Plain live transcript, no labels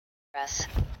Yes.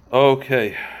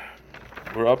 Okay,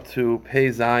 we're up to Pei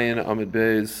Zayin Amid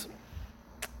Beis,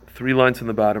 3 lines in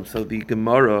the bottom. So the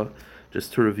Gemara,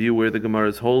 just to review where the Gemara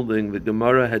is holding, the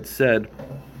Gemara had said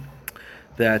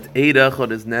that Eid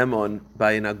Echad is Nemon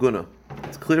by an Aguna.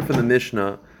 It's clear from the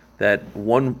Mishnah that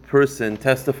one person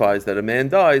testifies that a man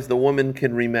dies, the woman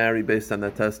can remarry based on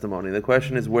that testimony. The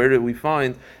question is, where do we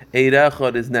find Eid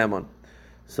Echad is Nemon?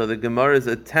 So the Gemara's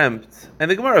attempt, and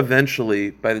the Gemara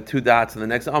eventually, by the 2 dots in the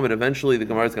next Amid, eventually the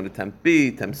Gemara is going to attempt B,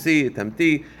 attempt C, attempt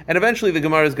D, and eventually the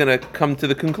Gemara is going to come to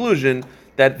the conclusion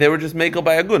that they were just makel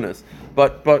by agunas.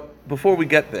 But before we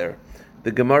get there,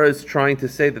 the Gemara is trying to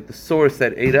say that the source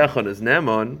that Eid Echad is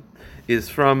Nemon is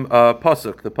from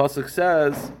Pasuk. The Pasuk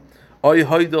says, Oy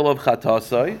hoidel of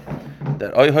chatasai,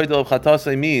 that Oy hoidel of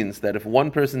chatasai means that if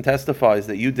one person testifies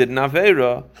that you did an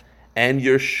Aveira, and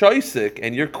you're shoisik,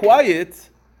 and you're quiet,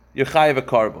 you're chayiv a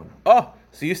carbon. Oh,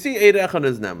 so you see Eid Echad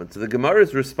is Neman. So the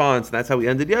Gemara's response, and that's how we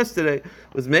ended yesterday,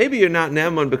 was maybe you're not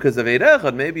Neman because of Eid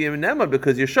Echad, maybe you're Neman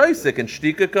because you're shoisik and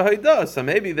shtika kahayda. So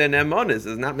maybe the Neman is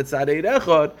not mitzad Eid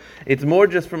Echad, it's more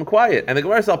just from quiet. And the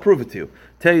Gemara says, I'll prove it to you.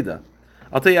 Teida.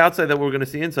 I'll tell you outside that what we're going to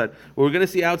see inside. What we're going to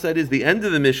see outside is the end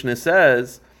of the Mishnah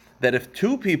says that if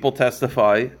 2 people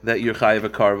testify that you're chayiv a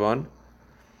carbon,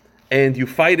 and you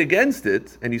fight against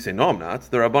it, and you say, no, I'm not,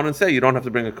 the Rabbanan say you don't have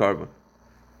to bring a carbon.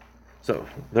 So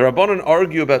the Rabbanan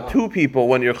argue about 2 people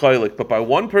when you're chaylik, but by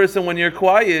 1 person when you're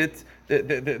quiet, they're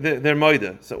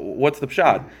moida. So what's the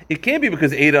pshat? It can't be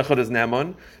because Eid Echad is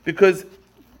Neman, because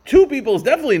 2 people is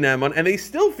definitely Neman, and they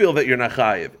still feel that you're not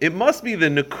chayiv. It must be the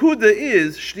Nakuda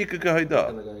is Shtika Kahida.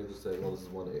 And the guy just say, well, this is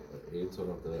 1/8, so I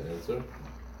don't have to answer?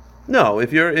 No,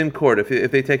 if you're in court,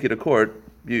 if they take you to court,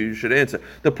 you should answer.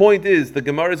 The point is, the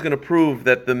Gemara is going to prove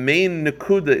that the main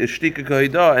Nekuda is Shtika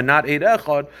Kahida and not Eid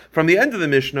Echad from the end of the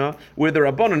Mishnah, where the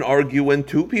Rabbanan argue when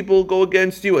 2 people go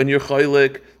against you and you're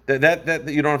chaylik, that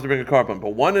you don't have to bring a carbon.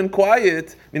 But 1 in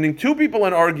quiet, meaning 2 people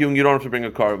in arguing, you don't have to bring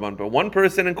a carbon. But 1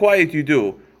 person in quiet, you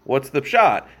do. What's the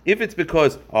pshat? If it's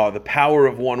because the power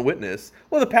of 1 witness,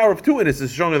 well, the power of 2 witnesses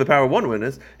is stronger than the power of 1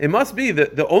 witness. It must be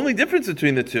that the only difference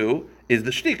between the 2 is the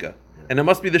shtika. And it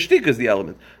must be the shtika is the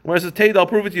element. Whereas Taid, I'll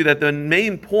prove it to you that the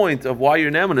main point of why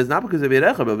you're Neman is not because of Eid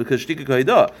Echad, but because shtika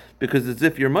kaida. Because it's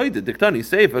if you're Maida, Diktani,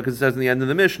 Seifa, because it says in the end of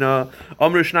the Mishnah,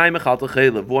 Amr Shnai Mechalta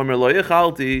Chaylev, V'Omer Lo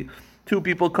Yechalti, 2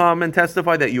 people come and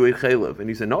testify that you ate Chaylev. And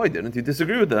you say, no, I didn't. You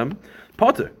disagree with them.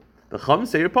 Potter. The Chum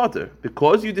say you're Potter.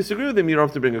 Because you disagree with him, you don't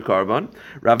have to bring a carbon.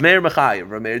 Rav Meir Mechayev.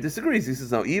 Rav Meir disagrees. He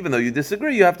says, no, even though you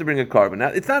disagree, you have to bring a carbon. Now,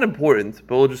 it's not important,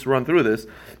 but we'll just run through this.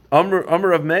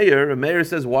 Amr of Meir. Rav Meir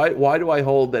says, why do I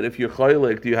hold that if you're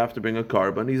chaylik, do you have to bring a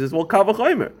carbon? He says, well,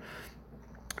 kavachaymer.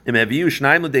 If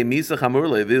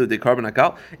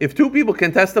 2 people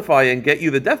can testify and get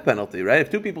you the death penalty, right? If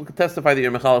 2 people can testify that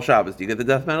you're Mechal Shabbos, do you get the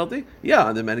death penalty? Yeah,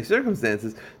 under many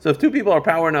circumstances. So if 2 people are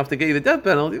power enough to get you the death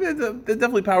penalty, they're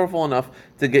definitely powerful enough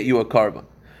to get you a carbon.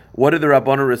 What did the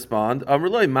Rabbanan respond? The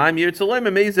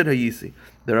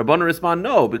Rabbanan respond,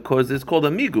 no, because it's called a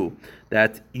migu.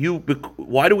 That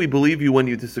why do we believe you when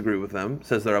you disagree with them?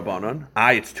 Says the Rabbanan.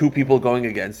 It's 2 people going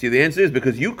against you. The answer is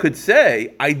because you could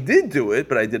say, I did do it,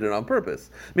 but I did it on purpose.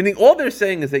 Meaning all they're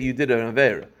saying is that you did an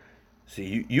Aveira. So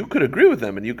you could agree with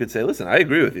them and you could say, listen, I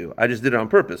agree with you. I just did it on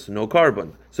purpose. No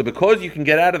carbon. So because you can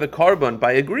get out of the carbon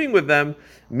by agreeing with them,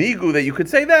 migu, that you could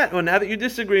say that, well, now that you're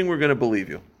disagreeing, we're going to believe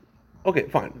you. Okay,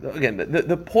 fine. Again,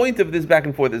 the point of this back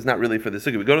and forth is not really for the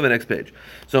sugya. We go to the next page.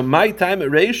 So, my time at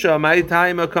Reisha, my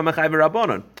time at Kamachai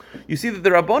Rabbanon. You see that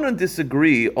the Rabbanon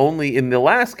disagree only in the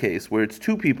last case, where it's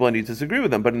 2 people and you disagree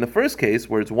with them. But in the first case,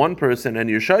 where it's 1 person and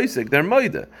you're shaisik, they're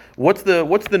maida. What's the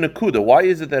nakuda? Why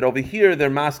is it that over here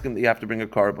they're masking that you have to bring a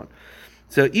carbon?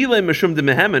 So Ilay Mashum de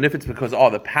Mehemen, if it's because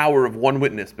the power of 1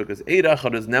 witness, because Eid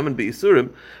Echad is Neman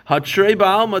be'isurim, Hatshrei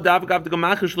Ba'alma Davgav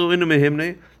Degamachish Lo Inu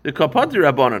Mehimne, the Kapati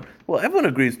Rabbanon. Well, everyone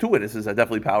agrees 2 witnesses are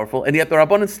definitely powerful, and yet the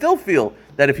Rabbanon still feel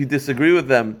that if you disagree with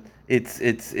them, we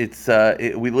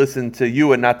listen to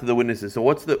you and not to the witnesses. So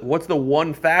what's the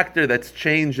one factor that's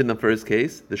changed in the first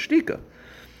case? The shtika.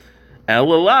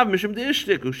 Elalav Mishum de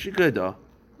Ishtik Ushikada.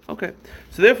 Okay,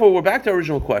 so therefore we're back to our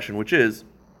original question, which is,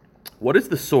 what is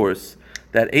the source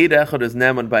that Eid Echad is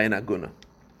Neman by an Aguna?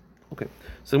 Okay,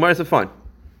 so Gemara said, fine,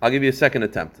 I'll give you a second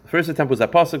attempt. The first attempt was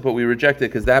that pasuk, but we rejected it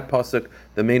because that pasuk,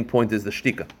 the main point is the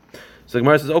shtika. So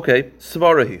Gemara says, okay,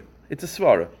 svarahi, it's a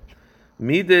svara.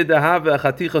 Mide dehave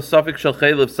chaticha safik shel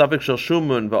chaylev safik shel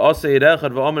shuman va'ase Eid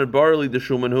Echad va'omer barli de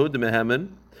shuman hu de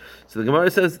mehemen. So the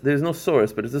Gemara says there's no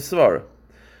source, but it's a svara.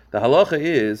 The halacha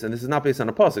is, and this is not based on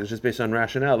a pasuk, it's just based on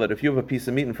rationale, that if you have a piece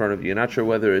of meat in front of you, you're not sure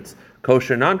whether it's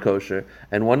kosher or non-kosher,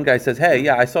 and one guy says, hey,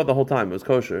 yeah, I saw the whole time, it was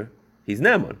kosher, he's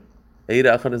Neman. Eid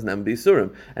echad is nem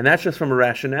b'isurim. And that's just from a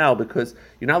rationale because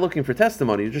you're not looking for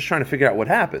testimony, you're just trying to figure out what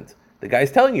happened. The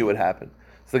guy's telling you what happened.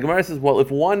 So the Gemara says, well,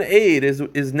 if one aid is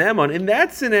neman, in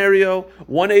that scenario,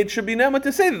 one aid should be neman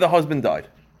to say that the husband died.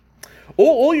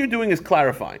 All you're doing is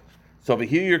clarifying. So over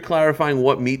here you're clarifying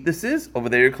what meat this is. Over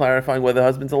there you're clarifying whether the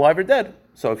husband's alive or dead.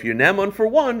 So if you're neman for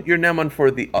one, you're neman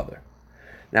for the other.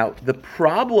 Now, the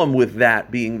problem with that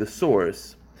being the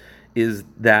source is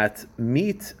that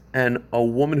meat and a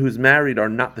woman who's married are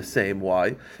not the same.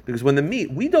 Why? Because when the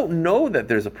meat, we don't know that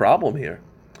there's a problem here.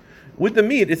 With the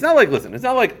meat, it's not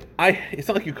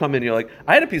like you come in and you're like,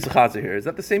 I had a piece of chazer here. Is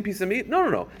that the same piece of meat?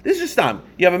 No. This is just time.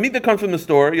 You have a meat that comes from the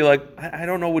store. You're like, I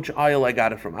don't know which aisle I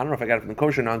got it from. I don't know if I got it from the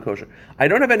kosher or non-kosher. I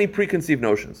don't have any preconceived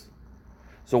notions.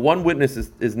 So one witness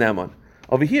is Naaman.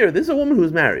 Over here, this is a woman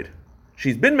who's married.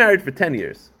 She's been married for 10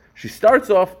 years. She starts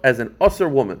off as an usher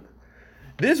woman.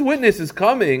 This witness is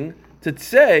coming to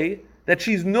say that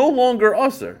she's no longer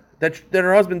usher, that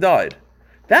her husband died.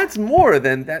 That's more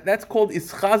than that. That's called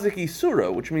ischazik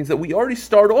isura, which means that we already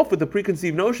start off with the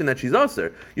preconceived notion that she's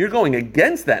usher. You're going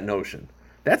against that notion.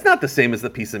 That's not the same as the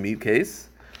piece of meat case.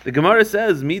 The Gemara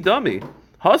says, "Mi dami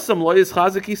hasam lo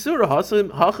ischazik isura,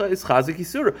 hasam hacha ischazik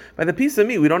isura." By the piece of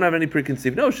meat, we don't have any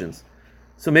preconceived notions.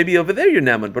 So maybe over there you're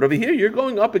neman, but over here you're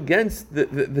going up against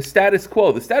the status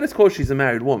quo. The status quo, she's a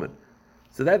married woman.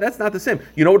 So that's not the same.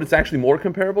 You know what it's actually more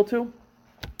comparable to?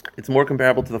 It's more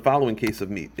comparable to the following case of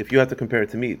meat. If you have to compare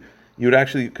it to meat, you would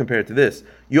actually compare it to this.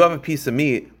 You have a piece of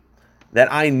meat that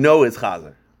I know is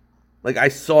chazer. Like I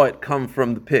saw it come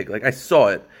from the pig. Like I saw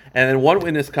it. And then one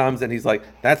witness comes and he's like,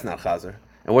 that's not chazer.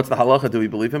 And what's the halacha? Do we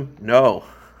believe him? No.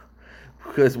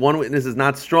 Because one witness is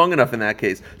not strong enough in that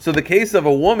case. So the case of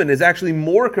a woman is actually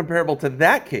more comparable to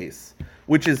that case,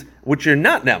 which you're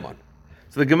not neman.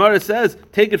 So the Gemara says,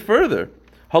 take it further.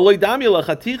 You're going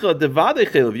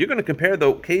to compare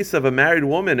the case of a married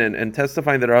woman and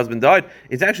testifying that her husband died.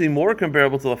 It's actually more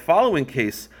comparable to the following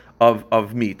case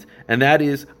of meat. And that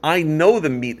is, I know the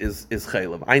meat is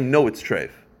chaylev. I know it's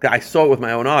treif. I saw it with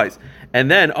my own eyes.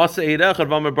 And then, and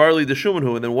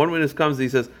then one witness comes and he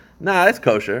says, nah, that's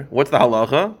kosher. What's the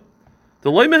halacha?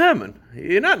 The loy mehemen.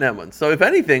 You're not neman. So if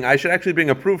anything, I should actually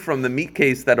bring a proof from the meat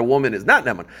case that a woman is not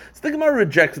neman. So the Gemara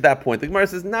rejects that point. The Gemara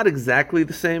says not exactly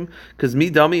the same, because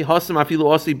mi dami hasam afilu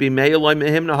osi b'mei loy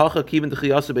mehemna hacha kivin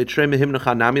t'chiyasu b'trei mehemna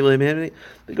chanami lehemni.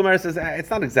 The Gemara says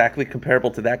it's not exactly comparable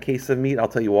to that case of meat. I'll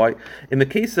tell you why. In the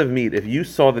case of meat, if you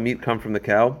saw the meat come from the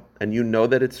cow and you know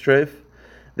that it's treif,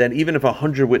 then even if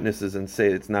 100 witnesses and say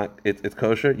it's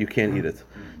kosher, you can't eat it,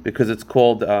 because it's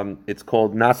called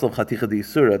nasal chaticha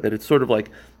d'isura. That it's sort of like,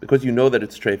 because you know that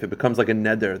it's treif, it becomes like a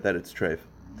neder that it's treif.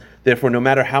 Therefore, no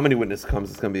matter how many witnesses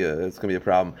comes, it's going to be a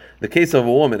problem. The case of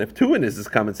a woman, if 2 witnesses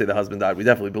come and say the husband died, we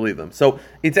definitely believe them. So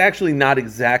it's actually not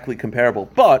exactly comparable.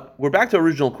 But we're back to the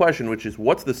original question, which is,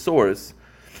 what's the source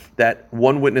that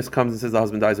one witness comes and says the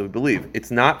husband dies that we believe? It's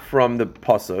not from the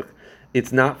pasuk.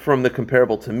 It's not from the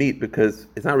comparable to meat, because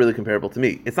it's not really comparable to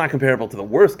meat. It's not comparable to the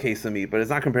worst case of meat, but it's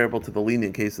not comparable to the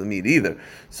lenient case of meat either.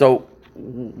 So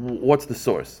what's the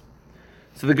source?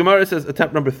 So the Gemara says,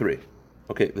 attempt number 3.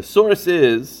 Okay, the source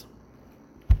is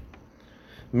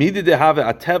Midi dehave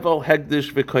atevel,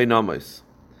 hegdish, v'koinamos.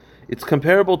 It's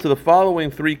comparable to the following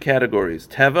 3 categories: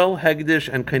 tevel, hegdish,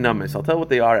 and koinamos. I'll tell you what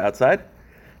they are outside.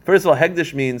 First of all,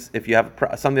 hegdish means if you have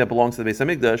something that belongs to the Beis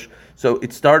Hamikdash, so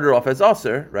it started off as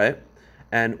aser, right?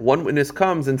 And one witness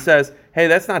comes and says, hey,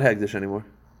 that's not hegdish anymore.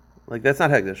 Like, that's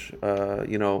not hegdish.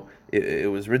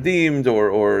 It was redeemed,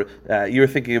 or you're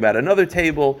thinking about another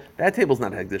table. That table's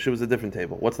not hegdish. It was a different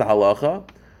table. What's the halacha?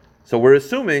 So we're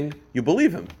assuming you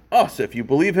believe him. Oh, so if you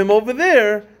believe him over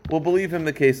there, we'll believe him in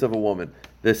the case of a woman.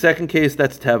 The second case,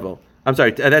 that's tevel. I'm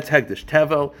sorry, that's hegdish.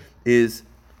 Tevel is,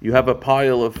 you have a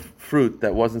pile of fruit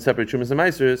that wasn't separate Trumas and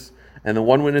Meisers, and the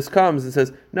one witness comes and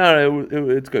says, no,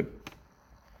 it's good.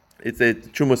 It's a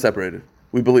Truma separated.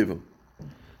 We believe him.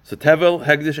 So tevel,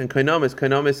 hegdish, and koinomis.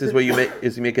 Koinomis is where you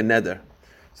make a neder.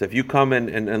 So if you come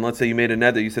and let's say you made a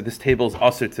neder, you said this table's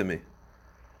aser to me,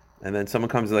 and then someone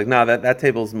comes and like, nah, that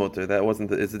table's motor. That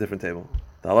wasn't. It's a different table.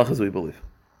 The halachas we believe.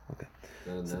 Okay.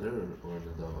 Is that a neder or a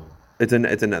neder? It's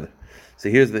a neder.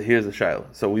 So here's the shiloh.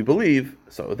 So we believe.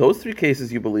 So those 3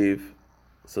 cases you believe.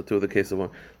 So 2 of the cases of one.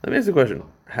 Let me ask you a question.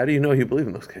 How do you know you believe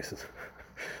in those cases?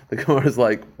 The Gemara is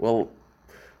like, well,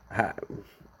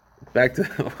 back to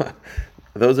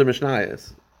those are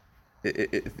Mishnayos.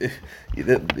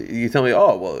 You tell me,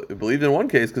 oh, well, it believed in one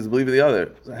case because it believed in the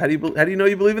other. So how do you know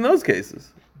you believe in those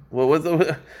cases? Well,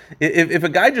 if a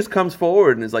guy just comes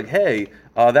forward and is like, hey,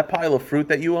 that pile of fruit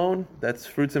that you own, that's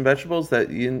fruits and vegetables that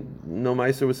you know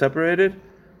Meiser was separated,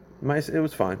 it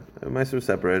was fine. Meiser was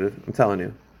separated. I'm telling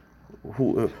you.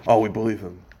 We believe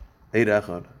him. Eid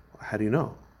Echad. How do you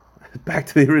know? Back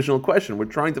to the original question. We're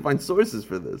trying to find sources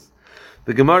for this.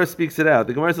 The Gemara speaks it out.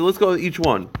 The Gemara says, let's go with each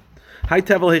one. Hi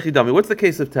Tevel Hechidami. What's the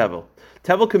case of Tevel?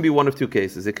 Tevel can be one of two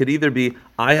cases. It could either be,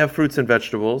 I have fruits and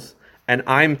vegetables, and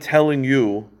I'm telling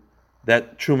you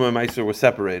that Truma and Meiser were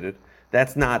separated.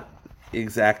 That's not the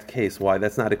exact case. Why?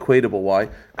 That's not equatable. Why?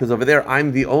 Because over there,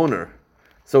 I'm the owner.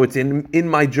 So it's in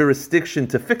my jurisdiction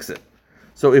to fix it.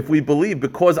 So if we believe,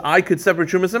 because I could separate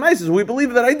Trumas and Meisers, we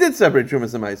believe that I did separate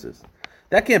Trumas and Meisers.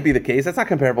 That can't be the case. That's not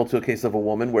comparable to a case of a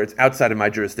woman where it's outside of my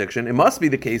jurisdiction. It must be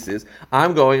the case is,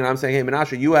 I'm going and I'm saying, hey,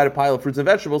 Menashe, you had a pile of fruits and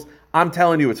vegetables. I'm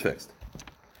telling you it's fixed.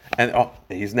 And,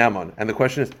 he's Naaman. And the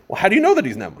question is, well, how do you know that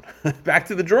he's Naaman? Back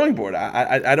to the drawing board.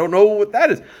 I don't know what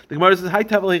that is. The Gemara says, hi,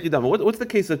 Tevel Hechidam. What's the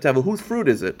case of Tevel? Whose fruit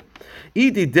is it?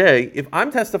 Idi day, if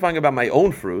I'm testifying about my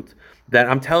own fruit, that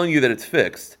I'm telling you that it's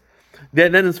fixed,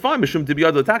 then it's fine, Mishum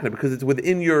Tibiyad L'Takna, because it's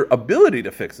within your ability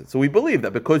to fix it. So we believe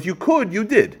that because you could, you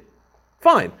did.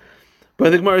 Fine. But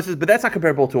the Gemara says, but that's not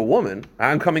comparable to a woman.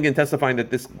 I'm coming in testifying that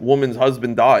this woman's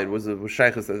husband died, was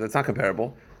shaykhus. That's not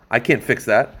comparable. I can't fix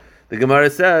that. The Gemara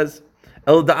says,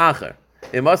 El Da'acher.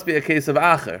 It must be a case of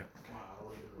Acher.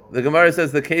 The Gemara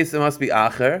says the case, it must be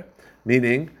Acher,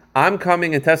 meaning I'm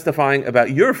coming and testifying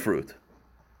about your fruit.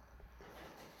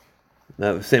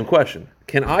 Now, the same question.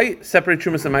 Can I separate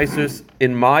Trumas and Meisers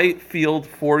in my field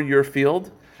for your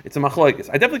field? It's a machlokes.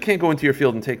 I definitely can't go into your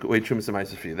field and take away Trumas and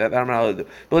Meisers for you. That I'm not allowed to do.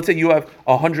 But let's say you have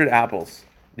 100 apples.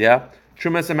 Yeah?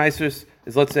 Trumas and Meisers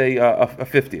is, let's say, a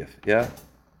 50th. Yeah?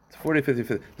 It's 40, 50,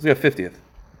 50. Let's go 50th.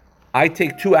 I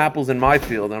take 2 apples in my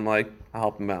field and I'm like, I'll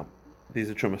help him out. These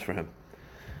are Trumas for him.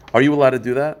 Are you allowed to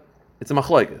do that? It's a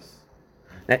machlokes.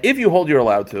 Now, if you hold you're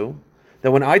allowed to,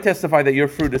 then when I testify that your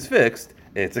fruit is fixed,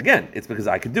 it's because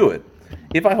I could do it.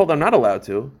 If I hold I'm not allowed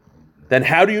to, then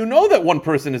how do you know that one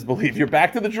person is believed? You're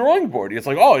back to the drawing board. It's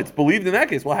like, it's believed in that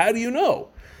case. Well, how do you know?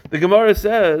 The Gemara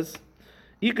says,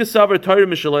 if you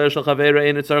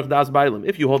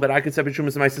hold that I could separate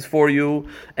Trumas and Meisers for you,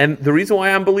 and the reason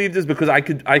why I'm believed is because I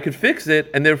could fix it,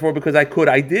 and therefore because I could,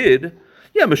 I did.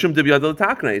 Yeah, Mishum Dibiyad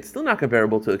L'Takna. It's still not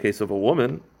comparable to the case of a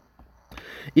woman.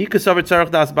 And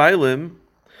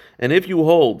if you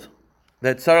hold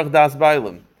that Tzarech Das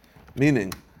Bailim,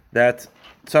 meaning that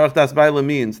Tzarech Das Bailim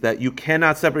means that you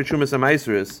cannot separate Trumas and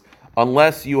Meisers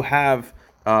unless you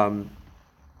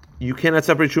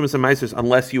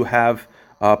have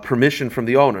permission from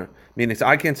the owner. Meaning, so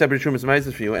I can't separate Trumas and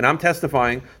Meisers from you, and I'm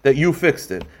testifying that you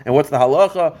fixed it. And what's the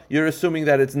halacha? You're assuming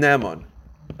that it's Naaman.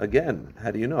 Again,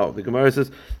 how do you know? The Gemara says,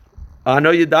 how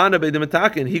do you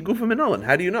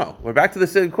know? We're back to the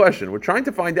same question. We're trying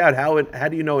to find out how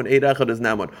do you know an Eid Echad is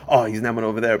Naaman? He's Naaman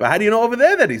over there. But how do you know over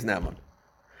there that he's Naaman?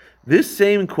 This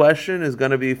same question is going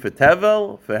to be for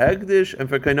Tevel, for Hegdish, and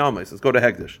for Kainamis. Let's go to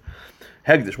Hegdish.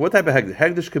 Hegdish. What type of Hegdish?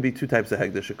 Hegdish could be 2 types of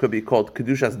Hegdish. It could be called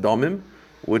Kedushas Domim,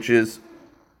 which is...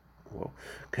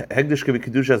 Hegdish could be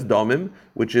Kedushas Domim,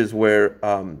 which is where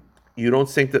you don't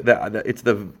think that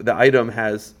the item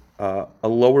has a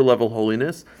lower level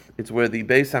holiness. It's where the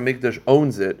Beis Hamikdash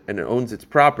owns it, and it owns its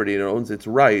property, and it owns its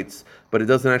rights, but it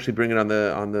doesn't actually bring it on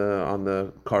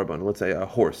the carbon. Let's say a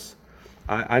horse.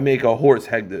 I make a horse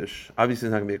hegdish. Obviously,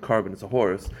 it's not going to be a carbon; it's a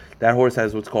horse. That horse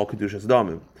has what's called kedushas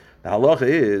damim. The halacha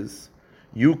is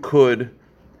you could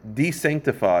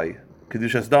desanctify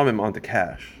kedushas damim onto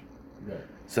cash. Right.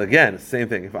 So again, it's the same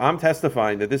thing. If I'm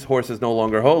testifying that this horse is no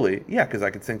longer holy, because I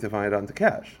could sanctify it onto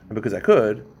cash, and because I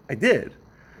could, I did.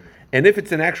 And if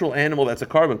it's an actual animal that's a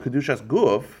carbon, kedushas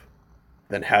guf,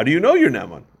 then how do you know you're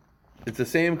Naaman? It's the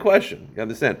same question. You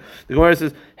understand? The Gemara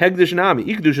says, Hegdish nami,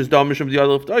 ikdush is dam mishum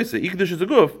diyad of toisa, ikdush is a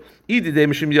guf, idide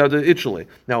mishum diyad itchale.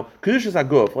 Now, kedush is a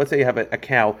guf. Let's say you have a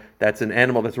cow that's an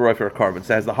animal that's roy for a carbon,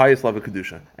 so it has the highest level of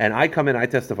kedusha. And I come in, I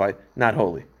testify, not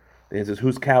holy. The answer is,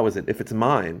 whose cow is it? If it's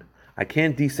mine, I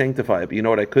can't desanctify it, but you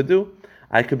know what I could do?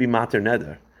 I could be mater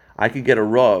neder. I could get a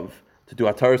rav to do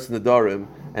ataris nedarim,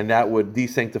 and that would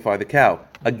desanctify the cow.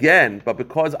 Again, but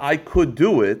because I could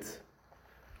do it,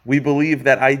 we believe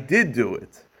that I did do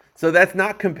it. So that's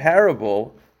not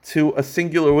comparable to a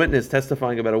singular witness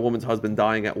testifying about a woman's husband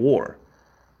dying at war.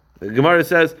 The Gemara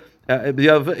says, so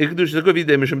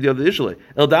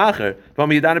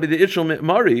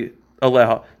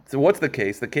what's the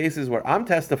case? The case is where I'm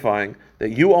testifying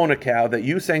that you own a cow, that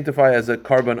you sanctify as a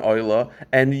carbon oila,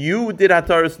 and you did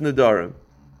hataris nedarim.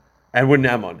 And we're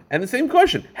Naaman. And the same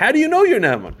question, how do you know you're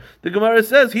Naaman? The Gemara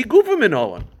says, he gufim in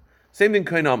Olan. Same thing,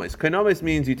 kainamis. Kainamis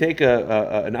means you take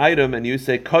an item and you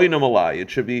say kainam alai. It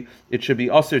should be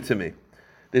usher to me.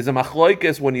 There's a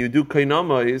machloikes when you do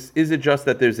kainamis. Is it just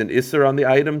that there's an isser on the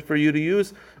item for you to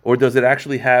use, or does it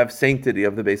actually have sanctity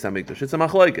of the Beis Hamikdash? It's a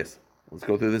machloikes. Let's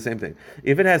go through the same thing.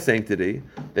 If it has sanctity,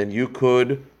 then you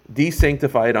could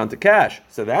desanctify it onto cash.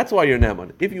 So that's why you're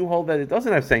neman. If you hold that it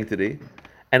doesn't have sanctity,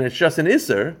 and it's just an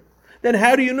isser, then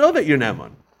how do you know that you're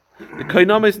neman? The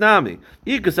kainamis nami.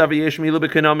 If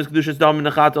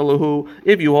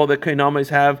you hold that kainamis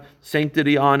have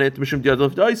sanctity on it,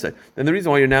 then the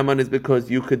reason why you're neman is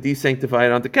because you could desanctify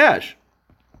it onto cash.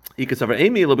 If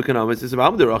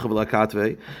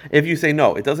you say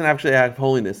no, it doesn't actually have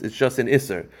holiness; it's just an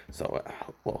isser. So,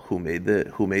 well, who made the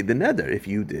neder? If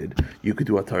you did, you could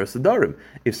do atar sadarim.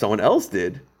 If someone else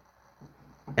did,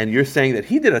 and you're saying that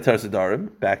he did atar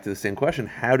sadarim, back to the same question: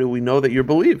 how do we know that you're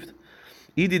believed?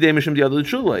 So we're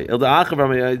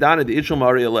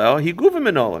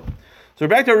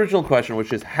back to our original question,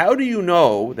 which is: how do you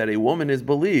know that a woman is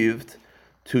believed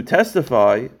to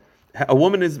testify? How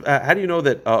do you know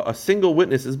that a single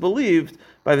witness is believed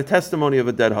by the testimony of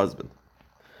a dead husband?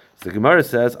 So the Gemara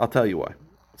says, I'll tell you why.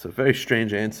 It's a very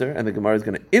strange answer, and the Gemara is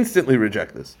going to instantly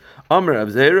reject this. You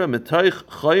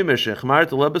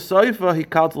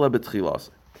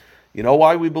know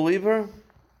why we believe her?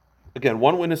 Again,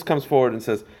 one witness comes forward and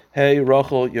says, hey,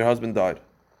 Rachel, your husband died.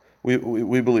 We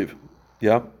believe.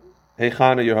 Yeah? Hey,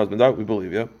 Chana, your husband died. We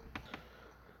believe, yeah?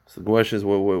 So the question is,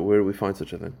 where do we find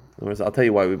such a thing? I'll tell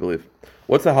you why we believe.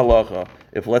 What's the halacha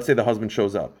if, let's say, the husband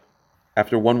shows up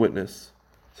after one witness,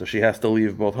 so she has to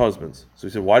leave both husbands? So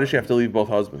we said, why does she have to leave both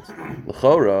husbands?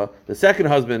 L'chora, the second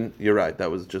husband, you're right,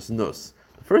 that was just nus.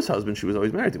 The first husband, she was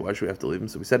always married to. Why should we have to leave him?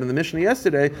 So we said in the Mishnah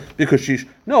yesterday, because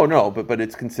but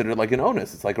it's considered like an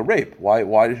onus. It's like a rape. Why?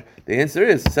 The answer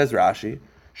is, says Rashi,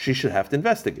 she should have to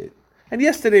investigate. And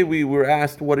yesterday we were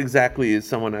asked what exactly is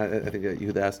someone, I think you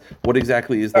had asked, what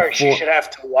exactly is she should have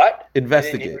to what?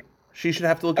 Investigate. She should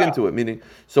have to look into it. Meaning,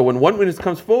 so when one witness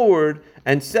comes forward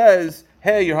and says,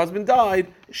 hey, your husband died,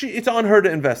 it's on her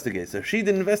to investigate. So if she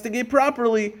didn't investigate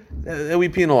properly, we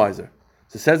penalize her.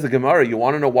 So says the Gemara, you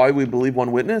want to know why we believe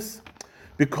one witness?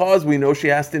 Because we know she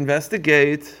has to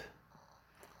investigate.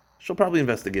 She'll probably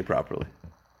investigate properly.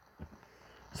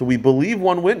 So we believe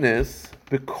one witness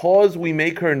because we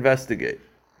make her investigate.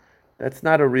 That's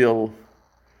not.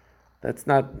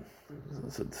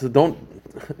 So don't.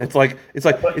 It's like.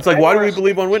 Why do we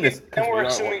believe one witness? Then we're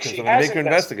assuming she has has make her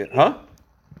investigate, huh?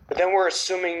 But then we're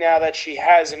assuming now that she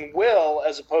has and will,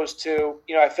 as opposed to,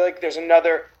 I feel like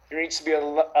there needs to be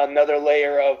another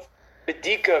layer of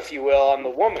bedika, if you will, on the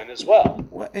woman as well.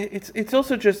 Well, it's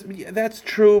also just, that's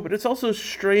true, but it's also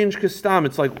strange kastam.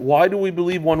 It's like, why do we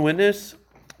believe one witness?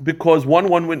 Because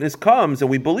one witness comes and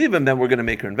we believe him, then we're going to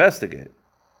make her investigate.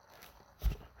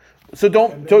 So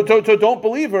don't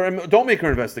believe her and don't make her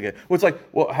investigate. Well, it's like,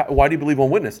 why do you believe one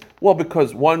witness? Well,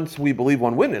 because once we believe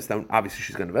one witness, then obviously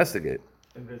she's going to investigate.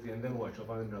 And then what? She'll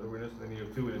find another witness, and then you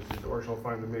have two witnesses, or she'll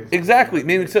find the mason. Exactly.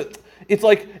 Meaning, so it's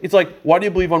like, why do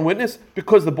you believe one witness?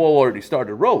 Because the ball already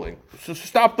started rolling. So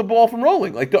stop the ball from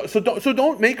rolling.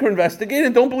 Don't make her investigate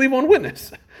and don't believe one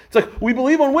witness. It's like, we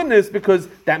believe one witness because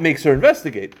that makes her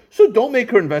investigate. So don't make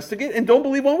her investigate and don't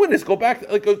believe one witness. Go back.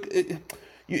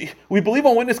 We believe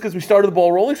one witness because we started the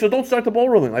ball rolling. So don't start the ball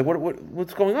rolling. Like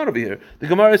what's going on over here? The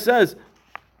Gemara says,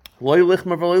 so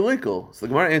the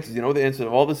Gemara answers. You know what the answer to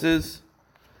all this is?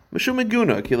 Mishum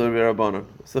Aguna, Kila Rabbanon.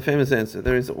 It's the famous answer.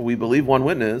 We believe one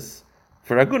witness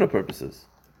for Aguna purposes.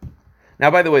 Now,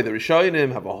 by the way, the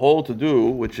Rishonim have a whole to do,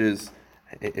 which is,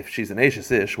 if she's an Ashes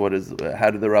Ish, how do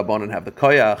the Rabbanon have the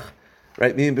Koyach?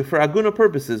 Right? Meaning, for Aguna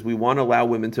purposes, we want to allow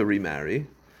women to remarry.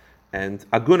 And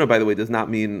Aguna, by the way, does not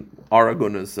mean our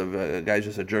Agunas of a guy's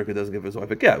just a jerk who doesn't give his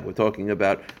wife a get. We're talking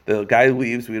about the guy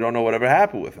leaves, we don't know whatever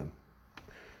happened with him.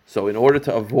 So in order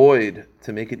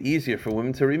to make it easier for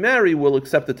women to remarry, we'll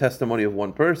accept the testimony of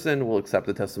one person, we'll accept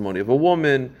the testimony of a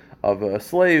woman, of a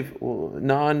slave,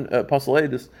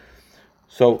 non-pasaledus.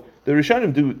 So the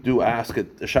Rishonim do ask a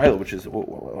shaila, which is,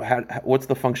 what's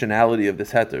the functionality of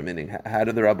this heter? Meaning, how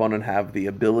do the Rabbanon have the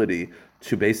ability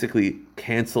to basically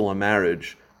cancel a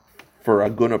marriage for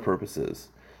aguna purposes?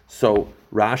 So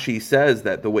Rashi says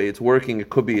that the way it's working,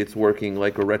 it's working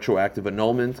like a retroactive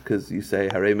annulment, because you say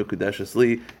Harei Mekudeshes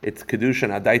Li, it's kedusha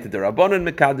adaita derabanan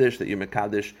mekadesh, that you're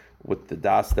mekadesh with the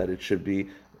das that it should be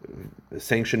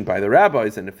sanctioned by the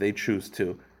rabbis, and if they choose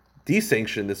to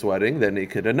desanction this wedding, then they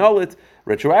could annul it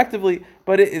retroactively.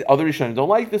 But other Rishonim don't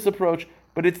like this approach.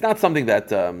 But it's not something that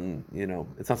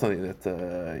it's not something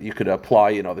that you could apply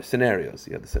in other scenarios.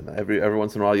 Every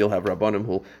once in a while you'll have rabbanim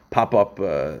who'll pop up.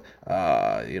 There's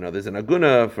an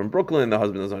aguna from Brooklyn. The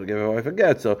husband doesn't want to give his wife a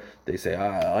get, so they say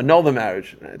annul the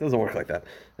marriage. It doesn't work like that.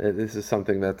 This is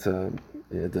something that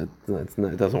it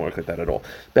doesn't work like that at all.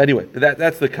 But anyway,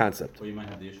 that's the concept. Or you might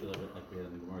have the issue like we had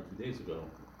in the Gemara 2 days ago,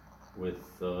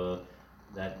 with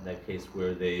that case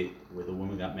where the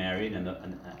woman got married and the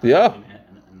Yeah.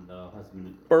 and the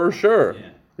husband. For sure.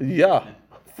 Yeah,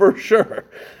 for sure.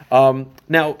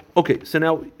 Now, okay, so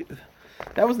now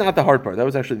that was not the hard part. That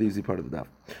was actually the easy part of the daf.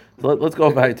 So let's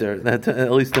go back there. That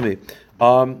at least to me.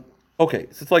 Okay,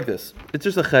 so it's like this. It's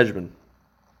just a cheshbon.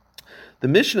 The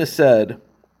Mishnah said,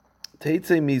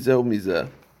 "Teitze mizo mize."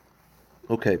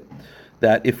 Okay,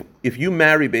 that if you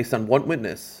marry based on one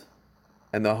witness,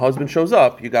 and the husband shows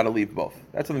up, you got to leave both.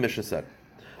 That's what the Mishnah said.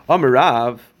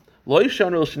 Amarav.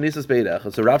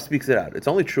 So Rav speaks it out. It's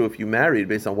only true if you married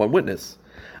based on one witness.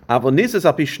 Now, okay.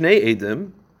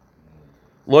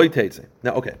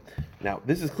 Now,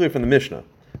 this is clear from the Mishnah.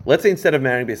 Let's say instead of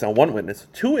marrying based on one witness,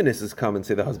 two witnesses come and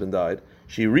say the husband died.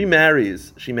 She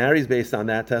remarries. She marries based on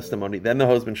that testimony. Then the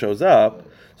husband shows up.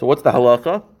 So what's the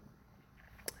halacha?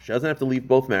 She doesn't have to leave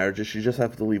both marriages. She just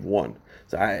has to leave one.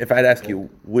 So if I'd ask you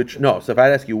which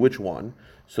one,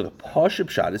 so the Pashup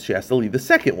shot is she has to leave the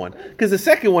second one, because the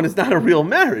second one is not a real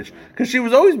marriage, because she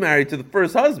was always married to the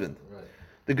first husband. Right.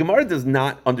 The Gemara does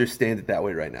not understand it that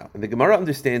way right now. And the Gemara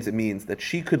understands it means that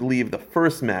she could leave the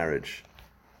first marriage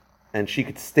and she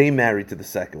could stay married to the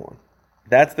second one.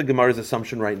 That's the Gemara's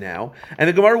assumption right now. And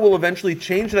the Gemara will eventually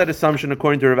change that assumption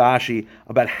according to Rav Ashi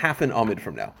about half an amid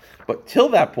from now. But till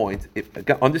that point,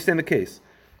 understand the case.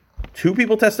 Two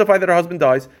people testify that her husband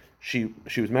dies. She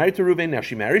was married to Reuven, now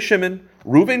she marries Shimon.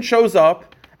 Reuven shows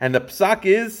up, and the psak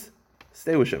is,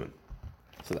 stay with Shimon.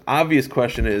 So the obvious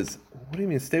question is, what do you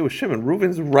mean stay with Shimon?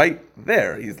 Reuven's right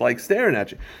there. He's like staring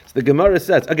at you. So the Gemara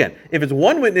says, again, if it's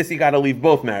one witness, you got to leave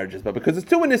both marriages. But because it's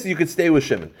two witnesses, you could stay with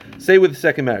Shimon. Stay with the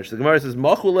second marriage. The Gemara says,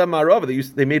 Machule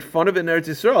Marava. They made fun of it in Eretz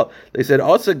Yisrael. They said,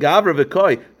 Asa Gavra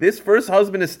V'koi. This first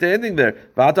husband is standing there.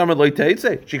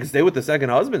 She can stay with the second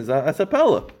husband. That's a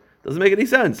pella. Doesn't make any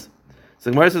sense. So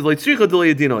the Gemara says,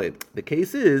 the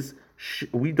case is,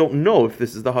 we don't know if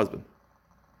this is the husband.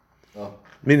 Oh.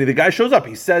 Meaning the guy shows up,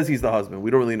 he says he's the husband,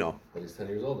 we don't really know. But he's 10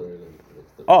 years older.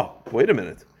 Oh, wait a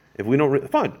minute. If we don't,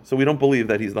 fine. So we don't believe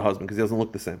that he's the husband because he doesn't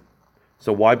look the same.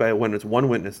 So why, when it's one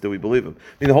witness, do we believe him? I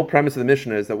mean, the whole premise of the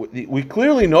Mishnah is that we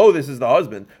clearly know this is the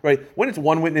husband, right? When it's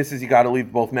one witness, you got to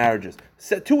leave both marriages.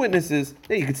 Two witnesses,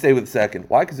 you could stay with the second.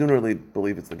 Why? Because you don't really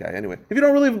believe it's the guy anyway. If you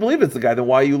don't really believe it's the guy, then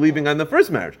why are you leaving on the first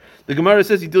marriage? The Gemara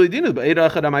says, the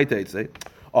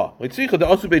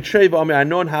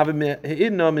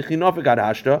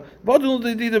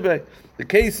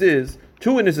case is,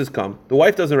 two witnesses come, the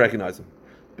wife doesn't recognize him.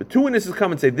 But two witnesses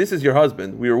come and say, this is your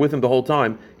husband, we were with him the whole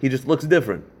time, he just looks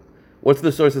different. What's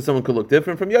the source that someone could look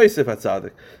different? From Yosef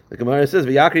HaTzadik. The Gemara says,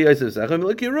 V'yakri Yosef Sechem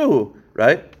look Yeruhu,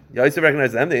 right? Yosef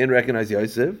recognized them, they didn't recognize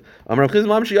Yosef. Because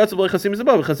now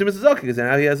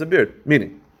he has a beard.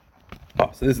 Meaning,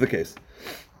 so this is the case.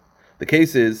 The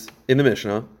case is, in the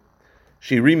Mishnah,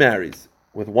 she remarries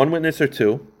with one witness or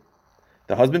two.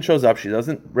 The husband shows up, she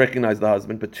doesn't recognize the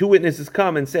husband, but two witnesses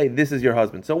come and say, this is your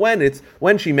husband. So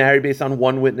when she married based on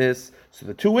one witness, so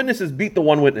the two witnesses beat the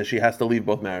one witness, she has to leave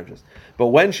both marriages. But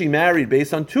when she married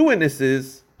based on two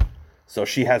witnesses, so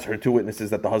she has her two witnesses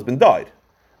that the husband died.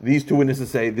 These two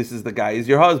witnesses say, this is the guy, is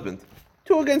your husband.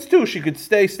 2 against 2, she could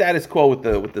stay status quo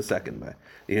with the second guy.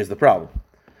 Here's the problem.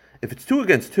 If it's 2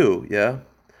 against 2,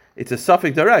 it's a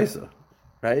suffix daraisa,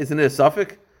 right? Isn't it a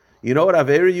suffix? You know what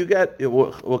Avera you get,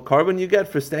 what carbon you get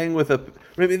for staying with a...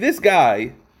 Remember, this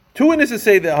guy, 2 witnesses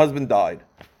say the husband died.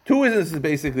 2 witnesses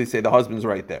basically say the husband's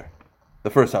right there,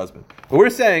 the first husband. But we're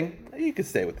saying, you can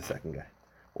stay with the second guy.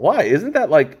 Why? Isn't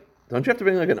that like, don't you have to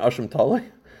bring like an Asham Tali?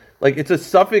 Like, it's a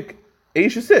suffix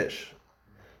Eishes.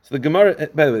 So the Gemara,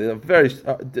 by the way,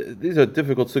 these are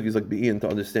difficult sugis like Be'in to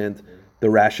understand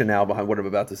the rationale behind what I'm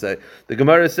about to say. The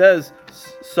Gemara says,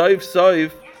 Saif,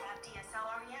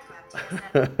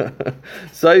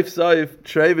 Saif,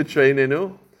 Trey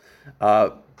v'Treinenu.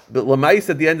 But Lamais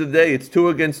at the end of the day, it's 2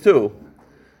 against 2.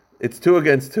 It's 2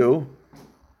 against 2.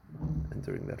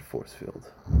 Entering that force field.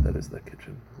 That is the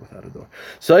kitchen without a door.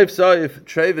 Saif,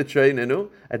 Trey v'Treinenu.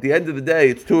 At the end of the day,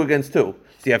 it's 2 against 2. So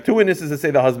you have 2 witnesses that say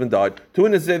the husband died. 2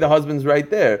 witnesses say the husband's right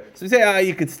there. So you say,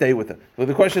 you could stay with him. But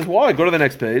the question is why? Go to the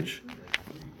next page.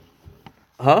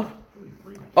 Huh?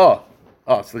 So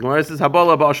the Gemara says,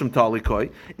 Habala ba'asham tali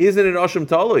koi. Isn't it asham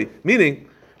tali? Meaning,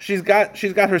 she's got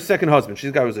her second husband.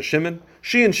 She's got, it was a Shimon.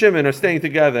 She and Shimon are staying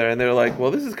together, and they're like, well,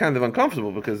 this is kind of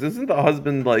uncomfortable, because isn't the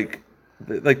husband like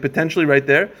potentially right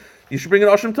there? You should bring an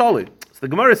asham tali. So the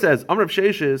Gemara says, Amrav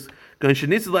Sheishes,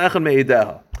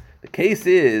 the case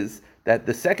is that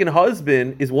the second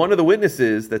husband is one of the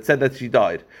witnesses that said that she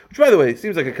died. Which, by the way,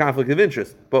 seems like a conflict of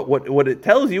interest. But what it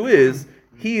tells you is,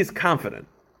 he is confident.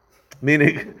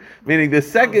 Meaning the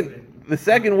second, the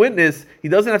second witness, he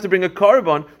doesn't have to bring a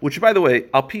korban, which, by the way,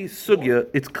 al pi sugya,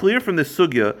 it's clear from this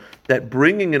sugya that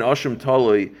bringing an asham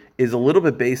talui is a little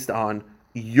bit based on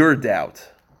your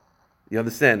doubt. You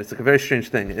understand? It's like a very strange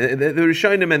thing. The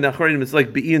Rishonim and the Acharonim, it's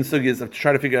like Be'i and Sugyas to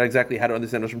try to figure out exactly how to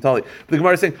understand Asham Tali. But the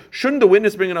Gemara is saying, shouldn't the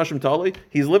witness bring an Asham Tali?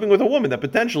 He's living with a woman that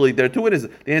potentially there are two witnesses.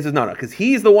 The answer is no, because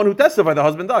he's the one who testified the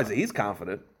husband died. So he's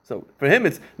confident. So for him,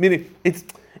 it's an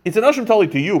Asham Tali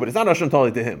to you, but it's not an Asham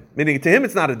Tali to him. Meaning to him,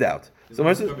 it's not a doubt. So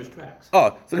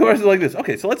the Gemara is like this.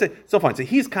 Okay, so let's say, so fine. So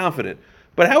he's confident.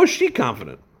 But how is she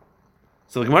confident?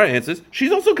 So the Gemara answers,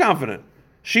 she's also confident.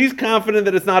 She's confident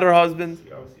that it's not her husband.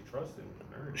 She obviously trusts him.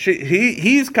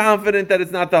 He's confident that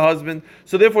it's not the husband.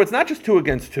 So therefore, it's not just 2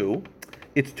 against 2.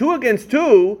 It's 2 against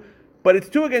 2, but it's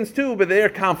 2 against 2, but they are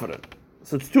confident.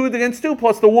 So it's 2 against 2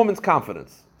 plus the woman's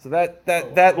confidence. So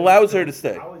that allows her to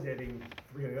stay. I was adding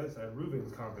 3 on the other side.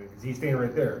 Reuben's confident because he's staying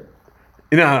right there.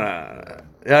 No.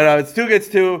 It's 2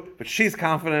 against 2, but she's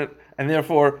confident. And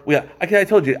therefore, I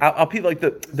told you, I'll be like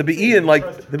the Be'ian,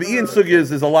 the Be'ian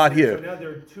sugyas is a lot here. So now there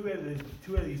are two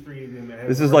of these 3 of them.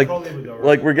 This is like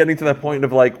we're getting to that point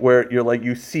of like where you're like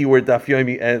you see where Daf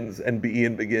Yomi ends and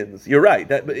Be'ian begins. You're right.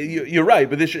 You're right.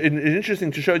 But it's interesting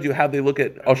to show you how they look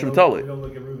at Asham Tali. We don't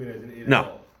look at Reuben as an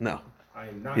No. I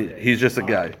am not. He's just a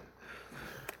guy.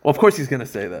 Well, of course he's going to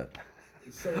say that.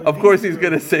 Of course he's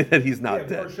going to say that he's not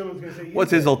dead.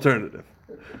 What's his alternative?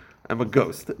 I'm a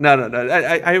ghost. No.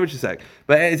 I hear what you're saying,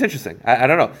 but it's interesting. I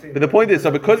don't know. But the point is,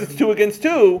 so because it's 2 against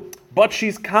 2, but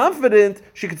she's confident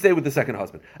she could stay with the second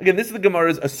husband. Again, this is the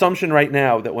Gemara's assumption right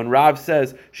now that when Rav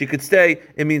says she could stay,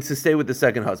 it means to stay with the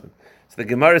second husband. So the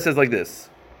Gemara says like this.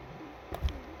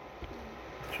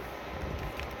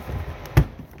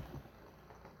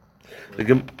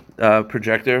 The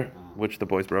projector, which the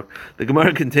boys broke. The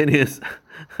Gemara continues.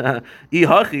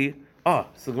 Ihachi. So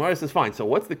the Gemara says, fine. So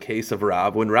what's the case of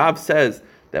Rav? When Rav says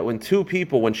that when 2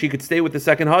 people, when she could stay with the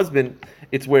second husband,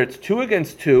 it's where it's 2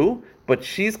 against 2, but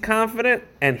she's confident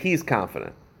and he's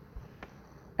confident.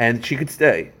 And she could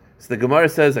stay. So the Gemara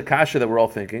says, a kasha that we're all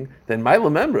thinking, then my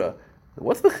lemembra,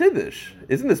 what's the chiddush?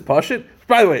 Isn't this pashut?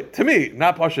 By the way, to me,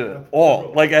 not pashut at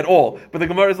all, like at all. But the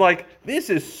Gemara is like,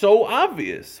 this is so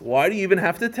obvious. Why do you even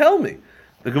have to tell me?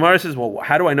 The Gemara says, well,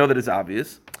 how do I know that it's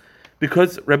obvious?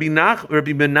 Because Rabbi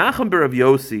Menachem bar Rav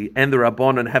Yossi and the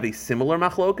Rabbanon have a similar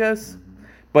machlokas,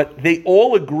 but they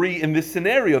all agree in this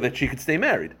scenario that she could stay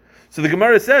married. So the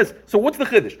Gemara says, so what's the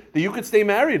chiddush? That you could stay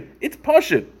married? It's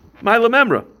pashut. My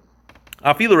lememra.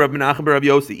 Afilu Rabbi Menachem bar Rav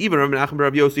Yossi, even Rabbi Menachem bar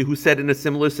Rav Yossi, who said in a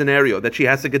similar scenario that she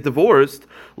has to get divorced,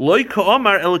 Loi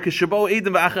ka'amar el kishabo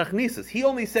edim v'achach nisas. He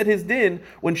only said his din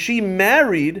when she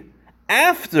married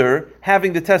after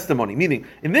having the testimony. Meaning,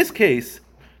 in this case,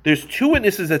 there's 2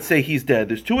 witnesses that say he's dead.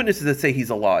 There's 2 witnesses that say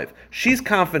he's alive. She's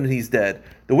confident he's dead.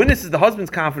 The husband's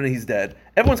confident he's dead.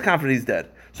 Everyone's confident he's dead.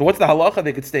 So what's the halacha?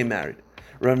 They could stay married.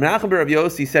 Rav Menachem bar Rav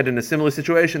Yossi said in a similar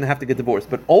situation they have to get divorced,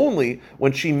 but only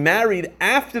when she married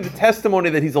after the testimony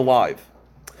that he's alive.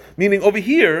 Meaning over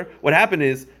here, what happened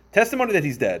is testimony that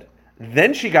he's dead.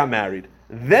 Then she got married.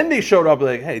 Then they showed up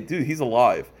like, hey, dude, he's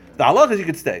alive. The halacha is you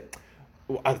could stay.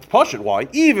 It's pashut. Why?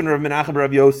 Even Rav Menachem bar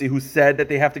Rav Yossi, who said that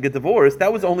they have to get divorced,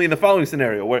 that was only in the following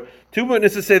scenario where 2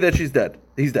 witnesses say that she's dead.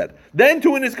 He's dead. Then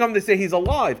 2 witnesses come, they say he's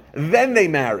alive. Then they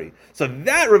marry. So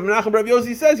that Rav Menachem bar Rav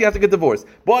Yossi says you have to get divorced.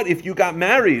 But if you got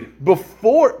married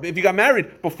before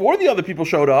the other people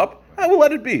showed up, I will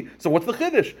let it be. So what's the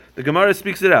chiddush? The Gemara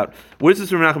speaks it out. Where's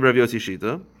this Rav Menachem bar Rav Yossi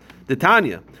shita? The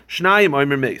Tanya, Shnayim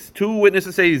Omer Meis. 2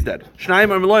 witnesses say he's dead.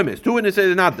 Shnayim Omer Lo Meis. 2 witnesses say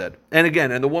he's not dead. And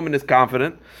again, and the woman is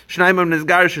confident. Shnayim Omer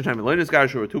Nesgarish, Shnayim Lo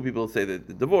Nesgarish, or 2 people say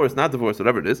that divorce, not divorce,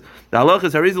 whatever it is. The halach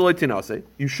is Hariz Lo Tinase.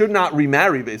 You should not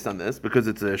remarry based on this because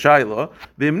it's a shayla.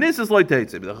 V'imnis is Lo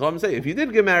Teitze. The Chacham say if you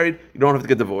did get married, you don't have to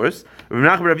get divorced. Rav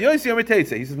Menachem bar Rav Yossi Omer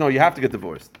Teitze. He says no, you have to get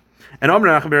divorced. And Omer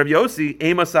Menachem bar Rav Yossi,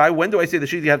 Eimasai. When do I say the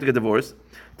shit you have to get divorced?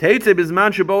 Teitze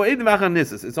bizman shebo edim v'achan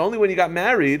nisas. It's only when you got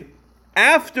married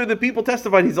after the people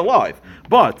testified he's alive.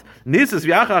 But nisas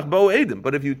v'achach bo edim.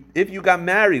 But if you got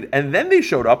married and then they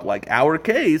showed up, like our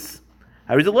case,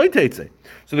 how is it loy teitze?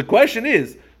 So the question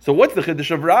is, so what's the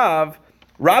chiddush of Rav?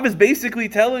 Rav is basically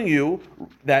telling you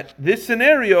that this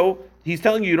scenario, he's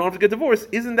telling you don't have to get divorced.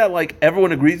 Isn't that like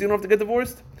everyone agrees you don't have to get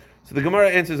divorced? So the Gemara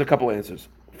answers a couple answers.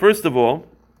 First of all,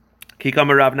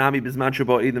 kikam Rav nami bizman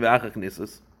shebo edim v'achach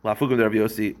nisas.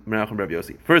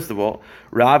 First of all,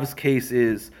 Rav's case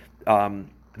is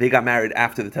they got married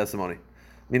after the testimony.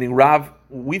 Meaning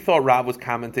we thought Rav was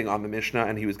commenting on the Mishnah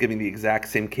and he was giving the exact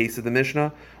same case of the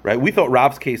Mishnah, right? We thought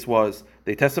Rav's case was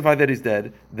they testified that he's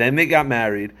dead, then they got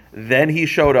married, then he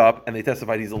showed up and they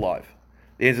testified he's alive.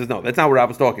 The answer is no. That's not what Rav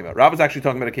was talking about. Rav was actually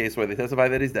talking about a case where they testify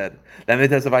that he's dead, then they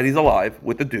testify he's alive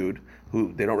with the dude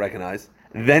who they don't recognize.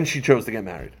 Then she chose to get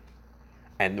married,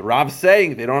 and the Rav's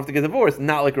saying they don't have to get divorced,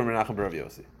 not like Rav Menachem bar Rav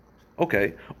Yossi.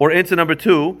 Okay. Or answer number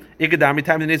 2,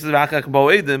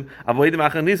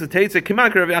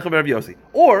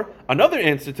 or another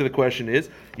answer to the question is,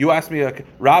 you asked me,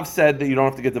 Rav said that you don't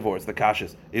have to get divorced. The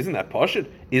kashas, isn't that pashut?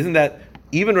 Isn't that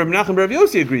even Rav Menachem bar Rav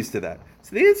Yossi agrees to that?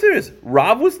 So the answer is,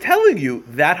 Rav was telling you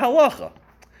that halacha,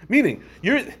 meaning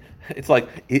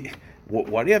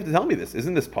why do you have to tell me this?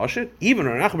 Isn't this pashut? Even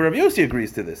Rav Menachem bar Rav Yossi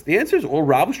agrees to this. The answer is, well,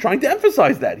 Rav was trying to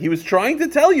emphasize that. He was trying to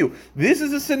tell you, this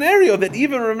is a scenario that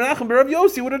even Rav Menachem bar Rav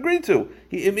Yossi would agree to.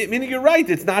 Meaning you're right,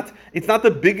 it's not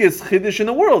the biggest chiddush in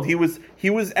the world. He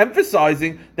was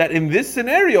emphasizing that in this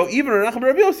scenario, even Rav Menachem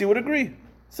bar Rav Yossi would agree.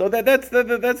 So that's the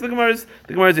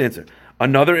Gemara's answer.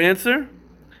 Another answer?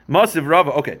 Masiv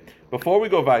Rava. Okay, before we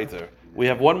go weiter, we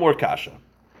have one more kasha,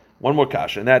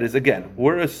 and that is, again,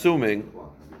 we're assuming.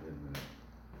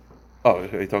 Oh,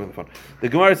 okay, you're talking on the phone. The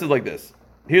Gemara says like this.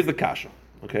 Here's the kasha.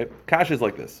 Okay, kasha is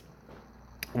like this.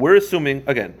 We're assuming,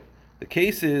 again, the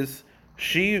case is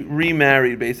she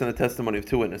remarried based on the testimony of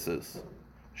 2 witnesses.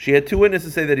 She had 2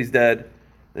 witnesses say that he's dead,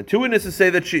 and 2 witnesses say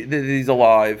that he's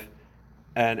alive,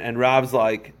 and Rav's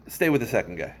like, stay with the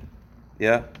second guy.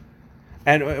 Yeah?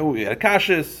 And we had a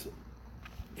kashas.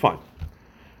 Fine.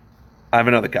 I have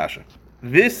another kasha.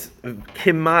 This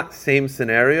kimat same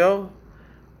scenario,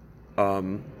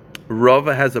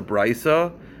 Rava has a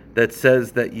brisa that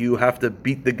says that you have to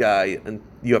beat the guy,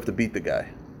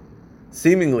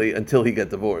 seemingly until he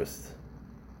gets divorced.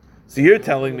 So you're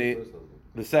telling me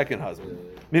the second husband,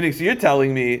 meaning so you're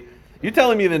telling me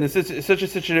that in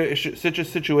such a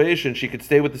situation she could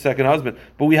stay with the second husband,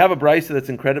 but we have a brisa that's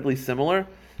incredibly similar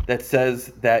that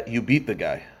says that you beat the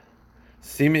guy,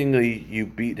 seemingly you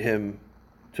beat him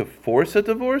to force a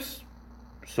divorce.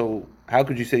 So how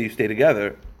could you say you stay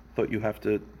together? Thought you have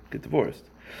to get divorced.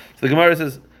 So the Gemara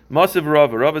says, Masiv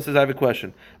Rava. Rava says, I have a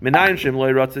question. How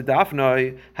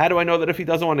do I know that if he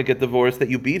doesn't want to get divorced, that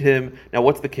you beat him? Now,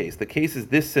 what's the case? The case is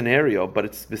this scenario, but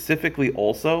it's specifically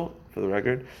also, for the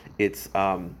record, it's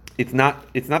not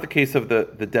the case of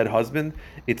the dead husband.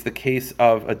 It's the case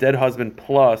of a dead husband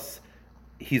plus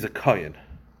he's a kohen.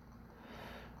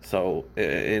 So,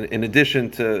 in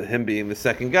addition to him being the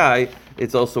second guy,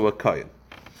 it's also a kohen.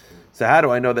 So how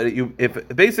do I know that if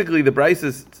basically the Bryce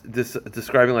is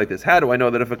describing like this? How do I know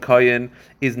that if a kohen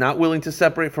is not willing to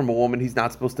separate from a woman he's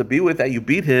not supposed to be with, that you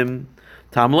beat him?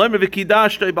 You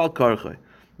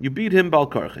beat him bal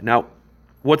karche. Now,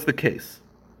 what's the case?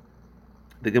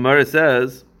 The Gemara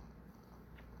says,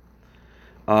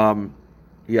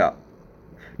 yeah.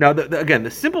 Now, again,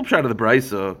 the simple pshat of the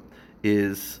Brisa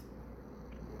is,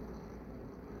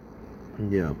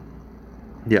 yeah.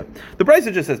 The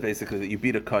Brisa just says basically that you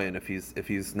beat a kohen if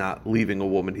he's not leaving a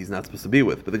woman he's not supposed to be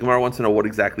with. But the Gemara wants to know what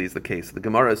exactly is the case. The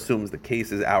Gemara assumes the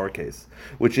case is our case,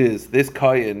 which is this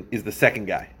kohen is the second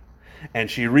guy, and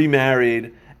she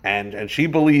remarried, and she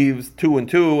believes 2 and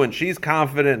 2, and she's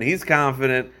confident, and he's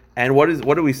confident. And what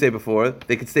did we say before?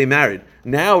 They could stay married.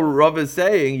 Now Rav is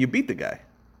saying you beat the guy.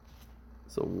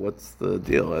 So what's the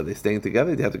deal? Are they staying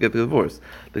together? They have to get the divorce.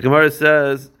 The Gemara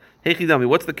says, hey Chidami,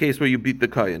 what's the case where you beat the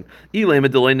kohen? It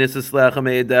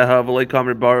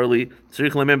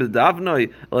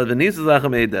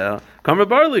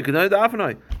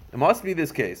must be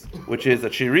this case, which is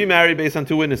that she remarried based on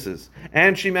 2 witnesses,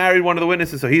 and she married one of the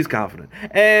witnesses, so he's confident,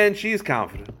 and she's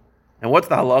confident. And what's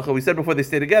the halacha? We said before they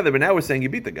stay together, but now we're saying you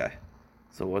beat the guy.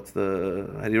 So how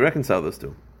do you reconcile those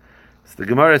two? So the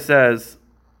Gemara says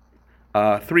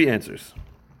 3 answers.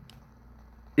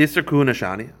 Isser Kuhuna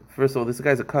Shani. First of all, this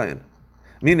guy's a kohen.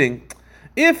 Meaning,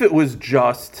 if it was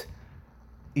just,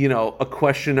 a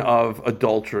question of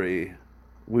adultery,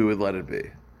 we would let it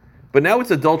be. But now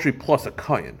it's adultery plus a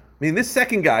kohen. I mean, this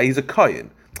second guy, he's a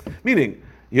kohen. Meaning,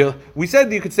 we said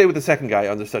you could stay with the second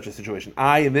guy under such a situation.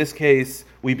 In this case,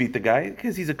 we beat the guy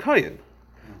because he's a kohen.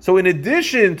 So in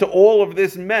addition to all of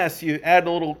this mess, you add a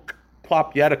little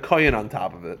plop, you add a kohen on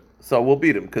top of it. So we'll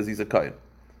beat him because he's a kohen.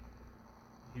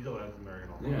 He's allowed to marry an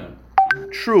all. Yeah.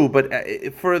 True, but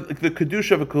for the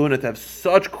kedusha of a kahuna to have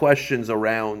such questions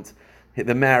around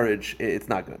the marriage, it's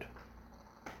not good.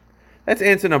 That's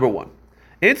answer number 1.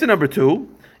 Answer number 2,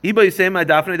 answer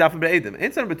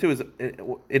number 2 is,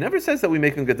 it never says that we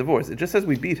make him get divorced. It just says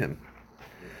we beat him.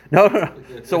 No.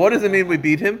 So what does it mean we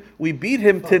beat him? We beat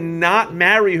him to not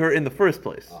marry her in the first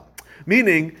place.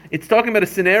 Meaning, it's talking about a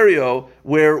scenario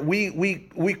where we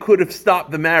could have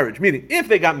stopped the marriage. Meaning, if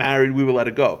they got married, we would let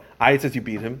it go. It says you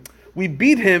beat him. We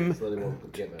beat him so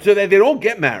that they don't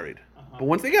get married. But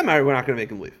once they get married, we're not going to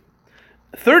make him leave.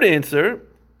 Third answer,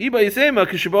 or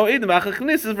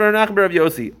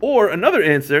another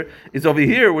answer is over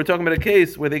here. We're talking about a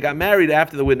case where they got married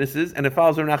after the witnesses, and it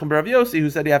follows Rav Nachman bar Rav Yossi, who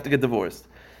said you have to get divorced.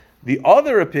 The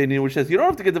other opinion, which says you don't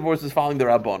have to get divorced, is following the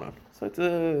Rabbanon. So it's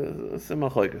a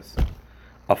simachlokas.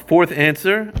 A fourth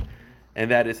answer, and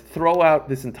that is throw out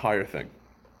this entire thing.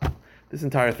 This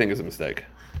entire thing is a mistake.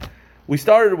 We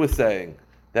started with saying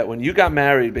that when you got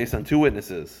married based on two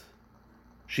witnesses,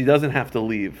 she doesn't have to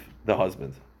leave the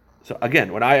husband. So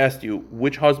again, when I asked you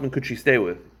which husband could she stay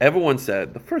with, everyone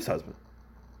said the first husband,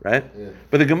 right? Yeah.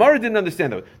 But the Gemara didn't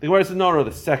understand that. The Gemara said, no,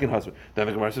 the second husband. Then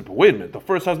the Gemara said, but wait a minute, the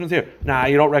first husband's here. Nah,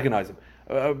 you don't recognize him.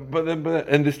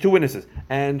 And there's two witnesses,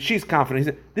 and she's confident.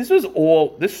 He said,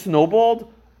 this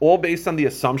snowballed all based on the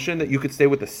assumption that you could stay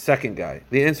with the second guy.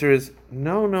 The answer is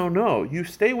no. You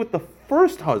stay with the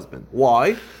first husband.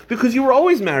 Why? Because you were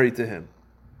always married to him.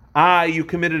 You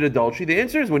committed adultery. The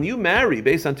answer is when you marry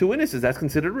based on two witnesses, that's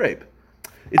considered rape.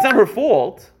 It's not her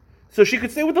fault, so she could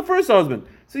stay with the first husband.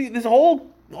 See, this whole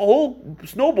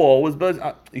snowball was,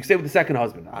 you stay with the second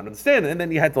husband. I don't understand. And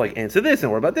then you had to answer this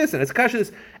and worry about this, and it's kasha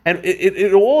this. And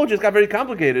it all just got very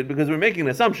complicated because we're making an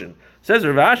assumption. Says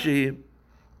Rav Ashi,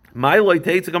 you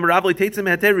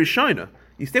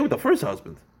stay with the first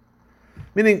husband.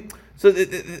 Meaning, so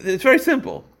it's very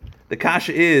simple. The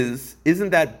kasha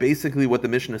isn't that basically what the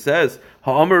Mishnah says?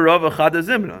 Ha'amar Rava Chada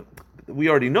Zimna. We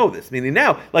already know this. Meaning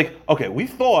now, we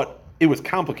thought it was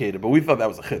complicated, but we thought that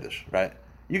was a chiddush, right?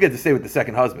 You get to stay with the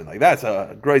second husband. That's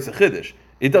a gross chiddush.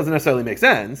 It doesn't necessarily make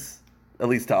sense, at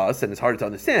least to us, and it's hard to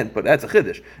understand, but that's a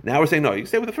chiddush. Now we're saying, no, you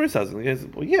stay with the first husband. Guys,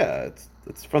 well, yeah,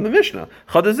 it's from the Mishnah.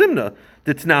 Chada Zimna.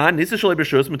 The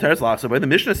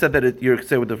Mishnah said that you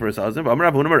stay with the first husband. And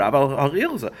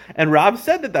Rav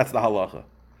said that that's the halacha.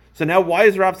 So now why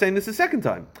is Rav saying this a second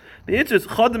time? The answer is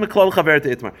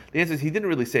The answer is he didn't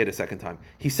really say it a second time.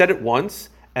 He said it once,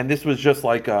 and this was just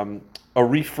like a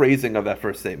rephrasing of that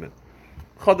first statement.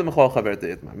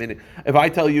 Meaning, if I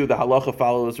tell you the halacha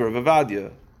follows Rav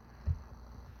Avadia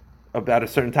about a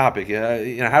certain topic,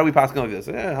 how do we pass like this?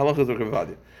 Halacha is Rav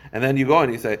Avadia. And then you go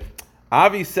and you say,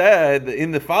 Avi said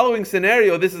in the following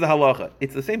scenario, this is the halacha.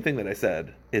 It's the same thing that I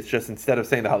said. It's just instead of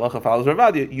saying the halacha follows Rav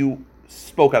Avadia, you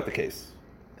spoke out the case.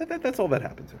 That's all that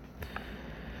happens here.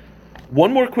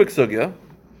 One more quick sugya,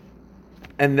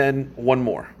 and then one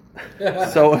more.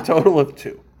 So a total of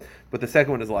two. But the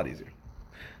second one is a lot easier.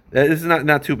 This is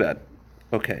not too bad.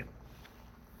 Okay.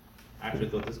 I actually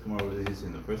thought this Gemara was easier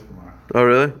than the first Gemara. Oh,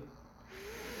 really?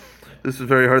 This was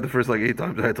very hard the first 8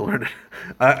 times I had to learn it.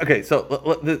 Okay, so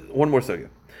one more sugya.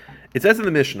 It says in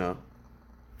the Mishnah,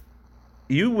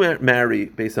 you marry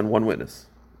based on one witness.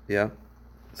 Yeah?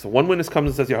 So one witness comes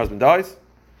and says your husband dies.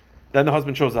 Then the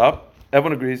husband shows up.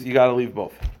 Everyone agrees you got to leave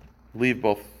both. Leave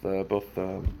both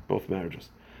marriages.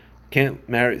 Can't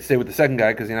stay with the second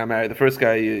guy because you're not married. The first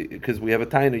guy, because we have a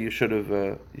taina, you should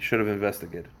have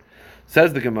investigated.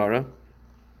 Says the Gemara.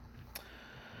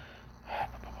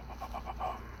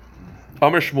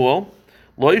 Amar Shmuel,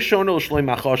 lo yishonu l'shloi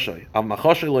machoshay, al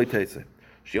machoshay lo yiteitzeh.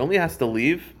 She only has to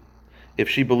leave if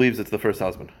she believes it's the first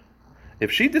husband.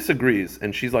 If she disagrees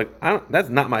and she's like, that's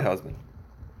not my husband,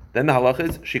 then the halacha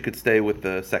is she could stay with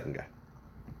the second guy.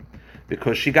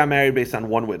 Because she got married based on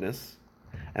one witness,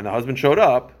 and the husband showed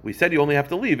up, we said you only have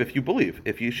to leave if you believe.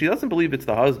 She doesn't believe it's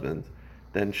the husband,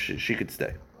 then she could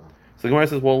stay. So the Gemara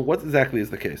says, well, what exactly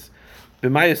is the case?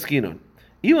 B'maya skinon.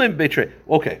 Elim betray.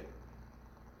 Okay.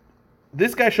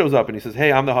 This guy shows up and he says,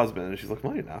 hey, I'm the husband. And she's like,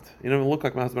 no, you're not. You don't even look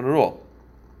like my husband at all.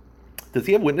 Does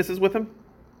he have witnesses with him?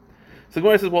 So the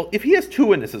Gemara says, well, if he has two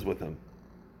witnesses with him,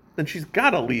 then she's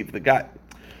got to leave the guy.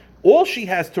 All she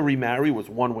has to remarry was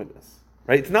one witness,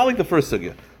 right? It's not like the first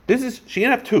sugya. She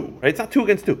didn't have two, right? It's not 2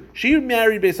 against 2. She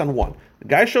married based on one. The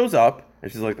guy shows up and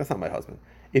she's like, that's not my husband.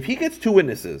 If he gets 2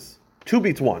 witnesses, 2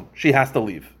 beats 1, she has to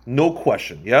leave. No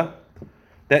question, yeah?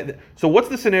 So what's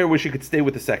the scenario where she could stay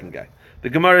with the second guy? The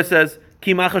Gemara says,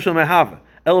 Ki machashel mehava,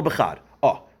 el bechad.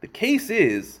 Oh, the case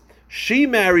is, she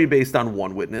married based on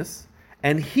one witness,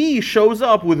 and he shows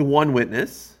up with one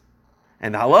witness,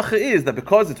 and the halacha is that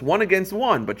because it's 1 against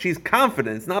 1, but she's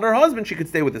confident it's not her husband, she could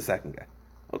stay with the second guy.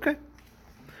 Okay.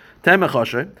 But,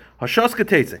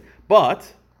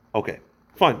 okay,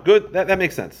 fine, good, that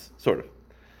makes sense, sort of.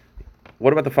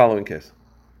 What about the following case?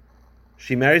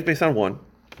 She marries based on one,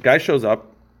 guy shows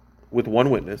up with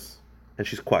one witness, and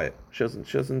she's quiet. She doesn't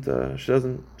fight it. She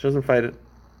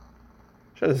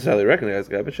doesn't necessarily recognize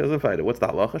the guy, but she doesn't fight it. What's the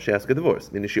halacha? She has to get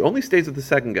divorced. Meaning she only stays with the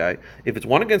second guy if it's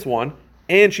 1 against 1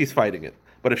 and she's fighting it.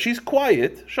 But if she's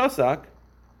quiet, shasak,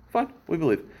 fine, we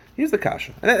believe. Here's the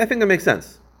kasha. And I think that makes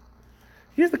sense.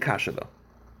 Here's the kasha though.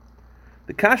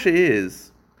 The kasha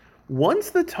is, once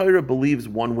the Torah believes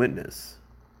one witness,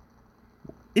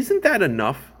 isn't that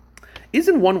enough?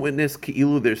 Isn't one witness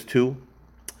ki'ilu there's two?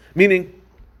 Meaning,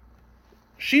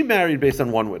 she married based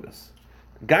on one witness.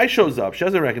 Guy shows up, she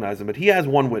doesn't recognize him, but he has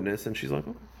one witness, and she's like,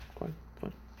 okay,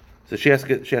 fine. So she has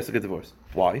to get divorced.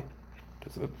 Why?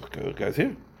 Because the guy's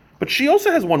here. But she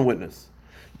also has one witness.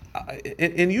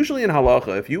 And usually in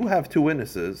halacha, if you have two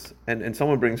witnesses and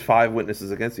someone brings 5 witnesses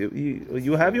against you,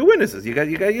 you have your witnesses. You got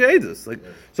your edus.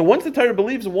 So once the Torah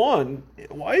believes one,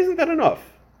 why isn't that enough?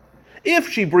 If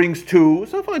she brings 2,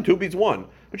 so fine, 2 beats 1.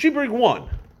 But she brings 1,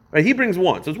 right? He brings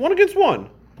 1, so it's 1 against 1.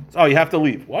 So, you have to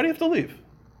leave. Why do you have to leave?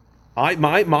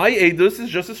 My edus is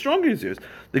just as strong as yours.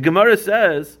 The Gemara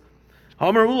says,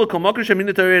 not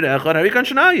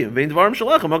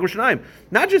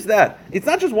just that. It's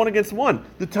not just 1 against 1.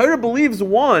 The Torah believes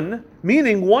 1,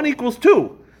 meaning 1 equals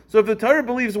 2. So if the Torah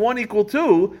believes 1 equals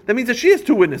 2, that means that she has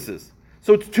 2 witnesses.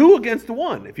 So it's 2 against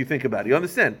 1, if you think about it. You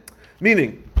understand?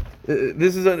 Meaning,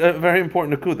 this is a very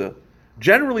important akuda.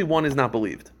 Generally, 1 is not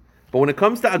believed. But when it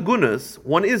comes to agunas,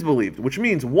 1 is believed, which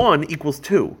means 1 equals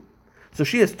 2. So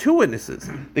she has 2 witnesses.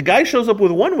 The guy shows up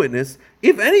with 1 witness.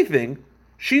 If anything,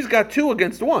 she's got 2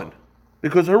 against 1,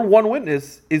 because her 1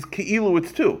 witness is ki'ilu,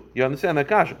 it's 2. You understand that,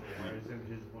 Kasha?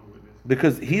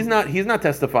 Because he's not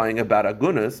testifying about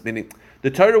agunas, meaning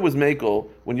the Torah was makel.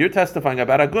 When you're testifying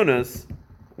about agunas,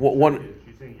 one.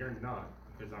 She's saying you're not,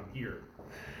 because I'm here.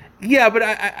 Yeah, but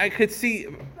I could see.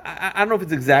 I don't know if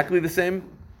it's exactly the same.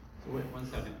 So wait 1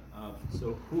 second.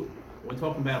 So we're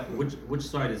talking about which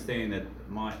side is saying that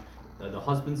the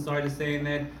husband's side is saying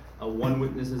that. 1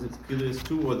 witness is it's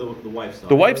 2, or the wife's side?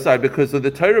 The wife's side, because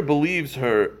the Torah believes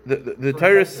her. The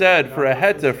Torah said for a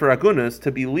heta, for agunas,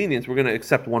 to be lenient, we're going to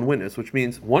accept 1 witness, which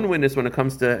means 1 witness when it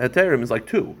comes to heterim is like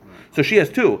 2. So she has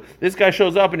 2. This guy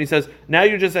shows up and he says, now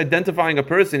you're just identifying a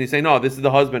person. He's saying, no, this is the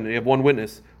husband, and you have 1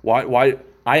 witness. Why?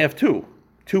 I have 2.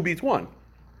 2 beats 1.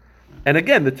 And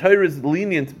again, the Torah is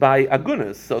lenient by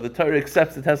agunas, so the Torah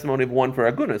accepts the testimony of 1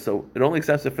 for agunas, so it only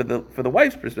accepts it for the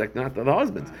wife's perspective, not the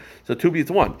husband's. So 2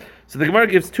 beats 1. So the Gemara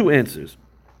gives 2 answers.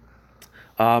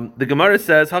 The Gemara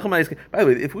says, by the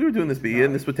way, if we were doing this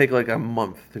be'in, this would take like a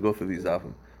month to go through these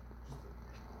often.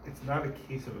 It's not a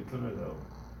case of a glimmer, though.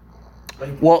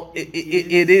 Well,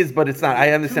 it is, but it's not.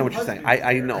 I understand what you're saying.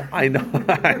 I know. I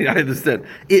understand.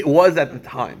 It was at the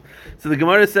time. So the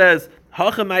Gemara says,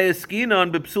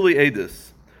 Hachamayaskinon bepsuli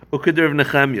edus. Ukedir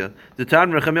Nechemia. The Tan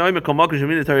Nechemia oimer komak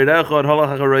shemin etarei echad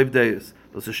halach acharoiv deis.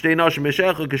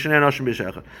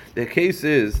 The case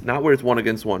is not where it's 1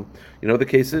 against 1. You know the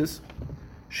case is?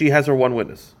 She has her 1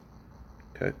 witness.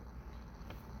 Okay.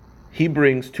 He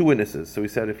brings 2 witnesses. So he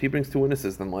said, if he brings 2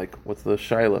 witnesses, then what's the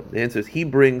shaila? The answer is he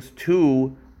brings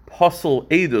 2 posel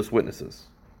edus witnesses.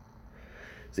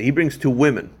 So he brings 2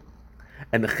 women.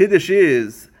 And the chiddush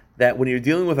is that when you're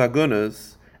dealing with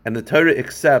agunas, and the Torah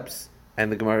accepts,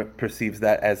 and the Gemara perceives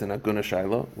that as an aguna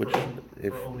shaila, which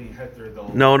if only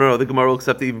heter, no, the Gemara will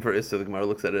accept it even for Issa. The Gemara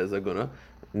looks at it as aguna,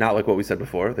 not like what we said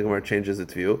before. The Gemara changes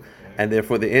its view, and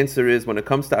therefore the answer is when it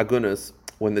comes to agunas,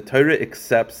 when the Torah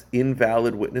accepts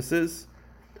invalid witnesses,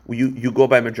 you go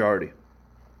by majority.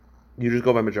 You just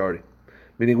go by majority,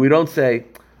 meaning we don't say,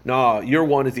 no, your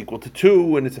 1 is equal to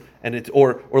 2, and it's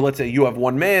or let's say you have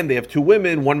 1 man, they have 2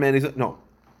 women, 1 man is no.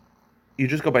 You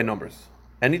just go by numbers.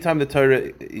 Anytime the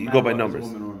Torah, you go by numbers.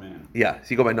 Woman or man. Yeah, so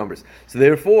you go by numbers. So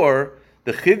therefore,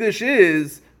 the chiddush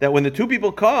is that when the 2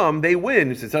 people come, they win.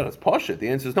 You say, oh, it's poshut. The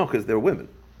answer is no, because they're women.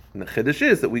 And the chiddush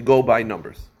is that we go by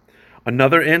numbers.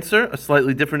 Another answer, a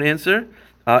slightly different answer.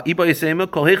 Iba Yisema,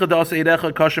 Kol Hecha Das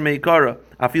Eirecha Kasha Meikara,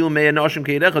 Afil Mea Nashim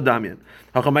Keirecha Damyan.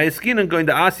 Hachamayaskinan going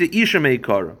to Asya Isha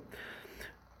Meikara.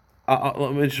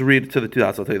 Let me just read to the 2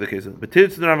 dots. I'll tell you the cases. The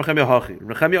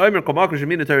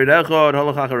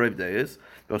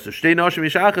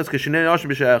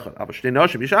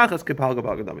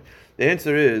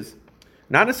answer is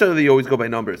not necessarily that you always go by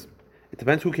numbers. It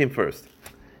depends who came first.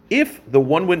 If the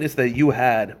 1 witness that you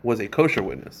had was a kosher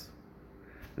witness,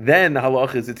 then the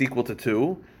halach is it's equal to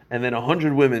 2, and then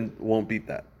 100 women won't beat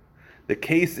that. The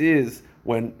case is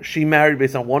when she married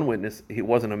based on 1 witness, it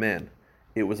wasn't a man,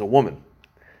 it was a woman.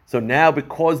 So now,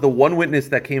 because the 1 witness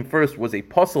that came first was a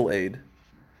puzzle aid,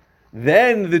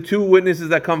 then the 2 witnesses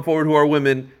that come forward who are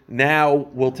women now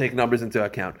will take numbers into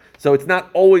account. So it's not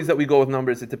always that we go with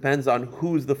numbers. It depends on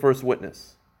who's the first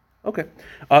witness. Okay.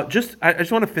 I just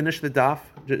want to finish the daf.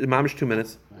 Mamish 2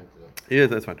 minutes. Yeah,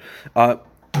 that's fine.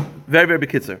 Very, very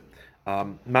bekitzer.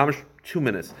 Mamish 2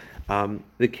 minutes.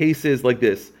 The case is like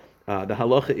this. The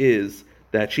halacha is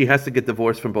that she has to get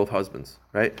divorced from both husbands,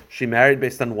 right? She married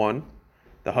based on 1.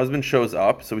 The husband shows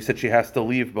up, so we said she has to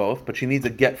leave both, but she needs a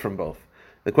get from both.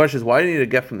 The question is, why do you need a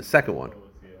get from the second one?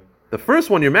 The first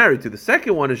one you're married to. The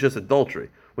second one is just adultery.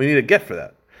 We need a get for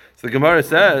that. So the Gemara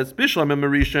says, Bishlam and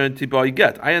Marisha and Tibai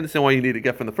get. I understand why you need a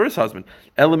get from the first husband.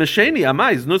 Elamasheni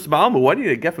Amai Nus Baalmu. Why do you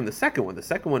need a get from the second one? The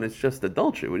second one is just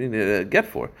adultery. What do you need a get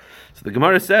for? So the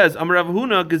Gemara says, Amar Rav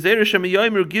Huna Gezer Shem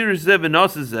Yoimer Girish Ze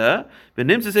V'Naseh Ze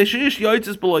V'Nim Tzei Sheish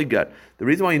Yoitzes B'Loi Get. The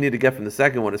reason why you need a get from the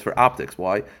second one is for optics.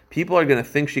 Why? People are going to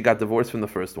think she got divorced from the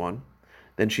first one.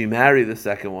 Then she married the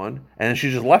second one, and then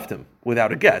she just left him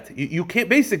without a get. You can't,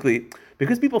 basically,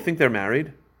 because people think they're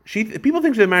married, people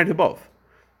think they're married to both.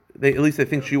 At least they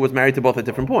think she was married to both at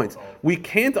different points. We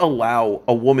can't allow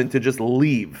a woman to just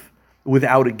leave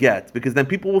without a get, because then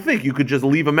people will think you could just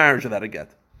leave a marriage without a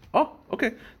get. Oh,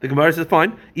 okay. The Gemara says,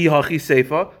 fine. Ihachi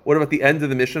Seifa. What about the end of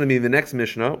the Mishnah? I mean, the next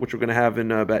Mishnah, which we're going to have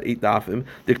in about 8 dafim.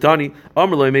 Diktani,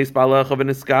 Amrloi Meis Balecha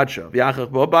V'Neskadsha V'Yachach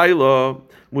Bo Bailo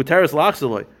Muteris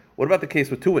Lachseloi. What about the case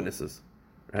with 2 witnesses?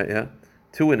 Right? Yeah,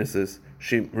 2 witnesses.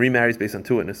 She remarries based on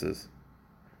 2 witnesses,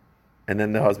 and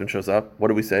then the husband shows up. What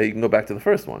do we say? You can go back to the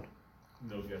first one.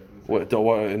 No get from the second.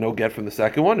 What, no get from the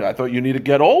second one. I thought you need to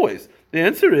get always. The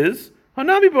answer is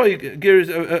Hanami boy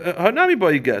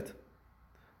get.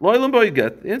 Loylam boy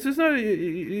get. The answer is no.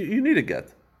 You need a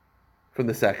get from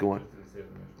the second one.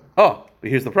 Oh,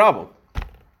 but here's the problem.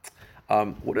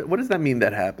 What does that mean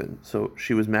that happened? So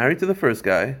she was married to the first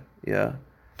guy. Yeah.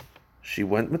 She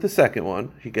went with the second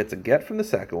one. He gets a get from the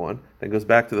second one, then goes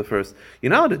back to the first.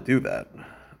 You're not allowed to do that.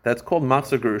 That's called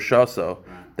Machzor Gerushaso.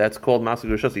 That's called Machzor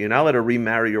Gerushaso. You're not allowed to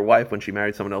remarry your wife when she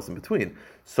married someone else in between.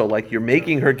 So, like, you're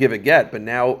making her give a get, but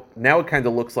now it kind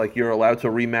of looks like you're allowed to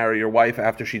remarry your wife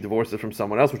after she divorces from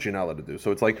someone else, which you're not allowed to do.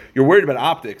 So it's like you're worried about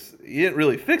optics. You didn't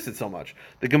really fix it so much.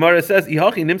 The Gemara says,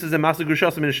 "Ihachi nimtzas and Machzor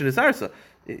Gerushaso min shenisarsa."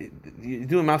 You're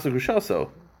doing Machzor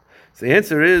Gerushaso. So the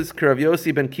answer is Karav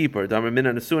Yossi ben Kippur. The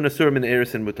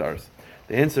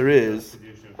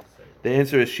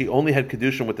answer is she only had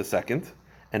kedushin with the second,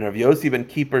 and Rav Yossi ben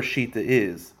Kippur shita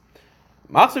is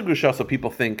Machzor Gerushaso. People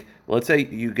think, let's say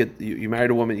you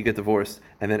married a woman, you get divorced,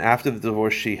 and then after the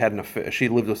divorce she had an affair, she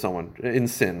lived with someone in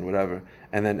sin, whatever,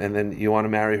 and then you want to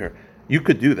marry her. You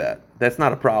could do that. That's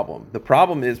not a problem. The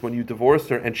problem is when you divorced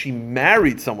her and she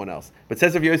married someone else. But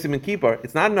says Rav Yossi ben Kippur,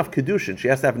 it's not enough kedushin. She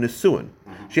has to have nesuin.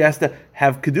 She has to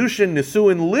have kedushin,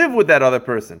 nesuin, live with that other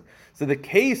person. So the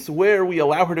case where we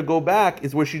allow her to go back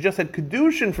is where she just had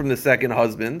kedushin from the second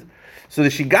husband, so that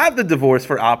she got the divorce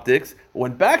for optics,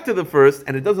 went back to the first,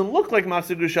 and it doesn't look like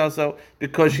Machzor Gerushaso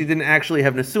because she didn't actually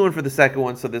have nesuin for the second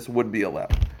one, so this would be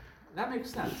allowed. That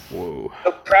makes sense. Whoa.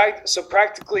 So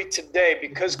practically today,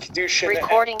 because kedushin.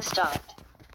 Recording stopped.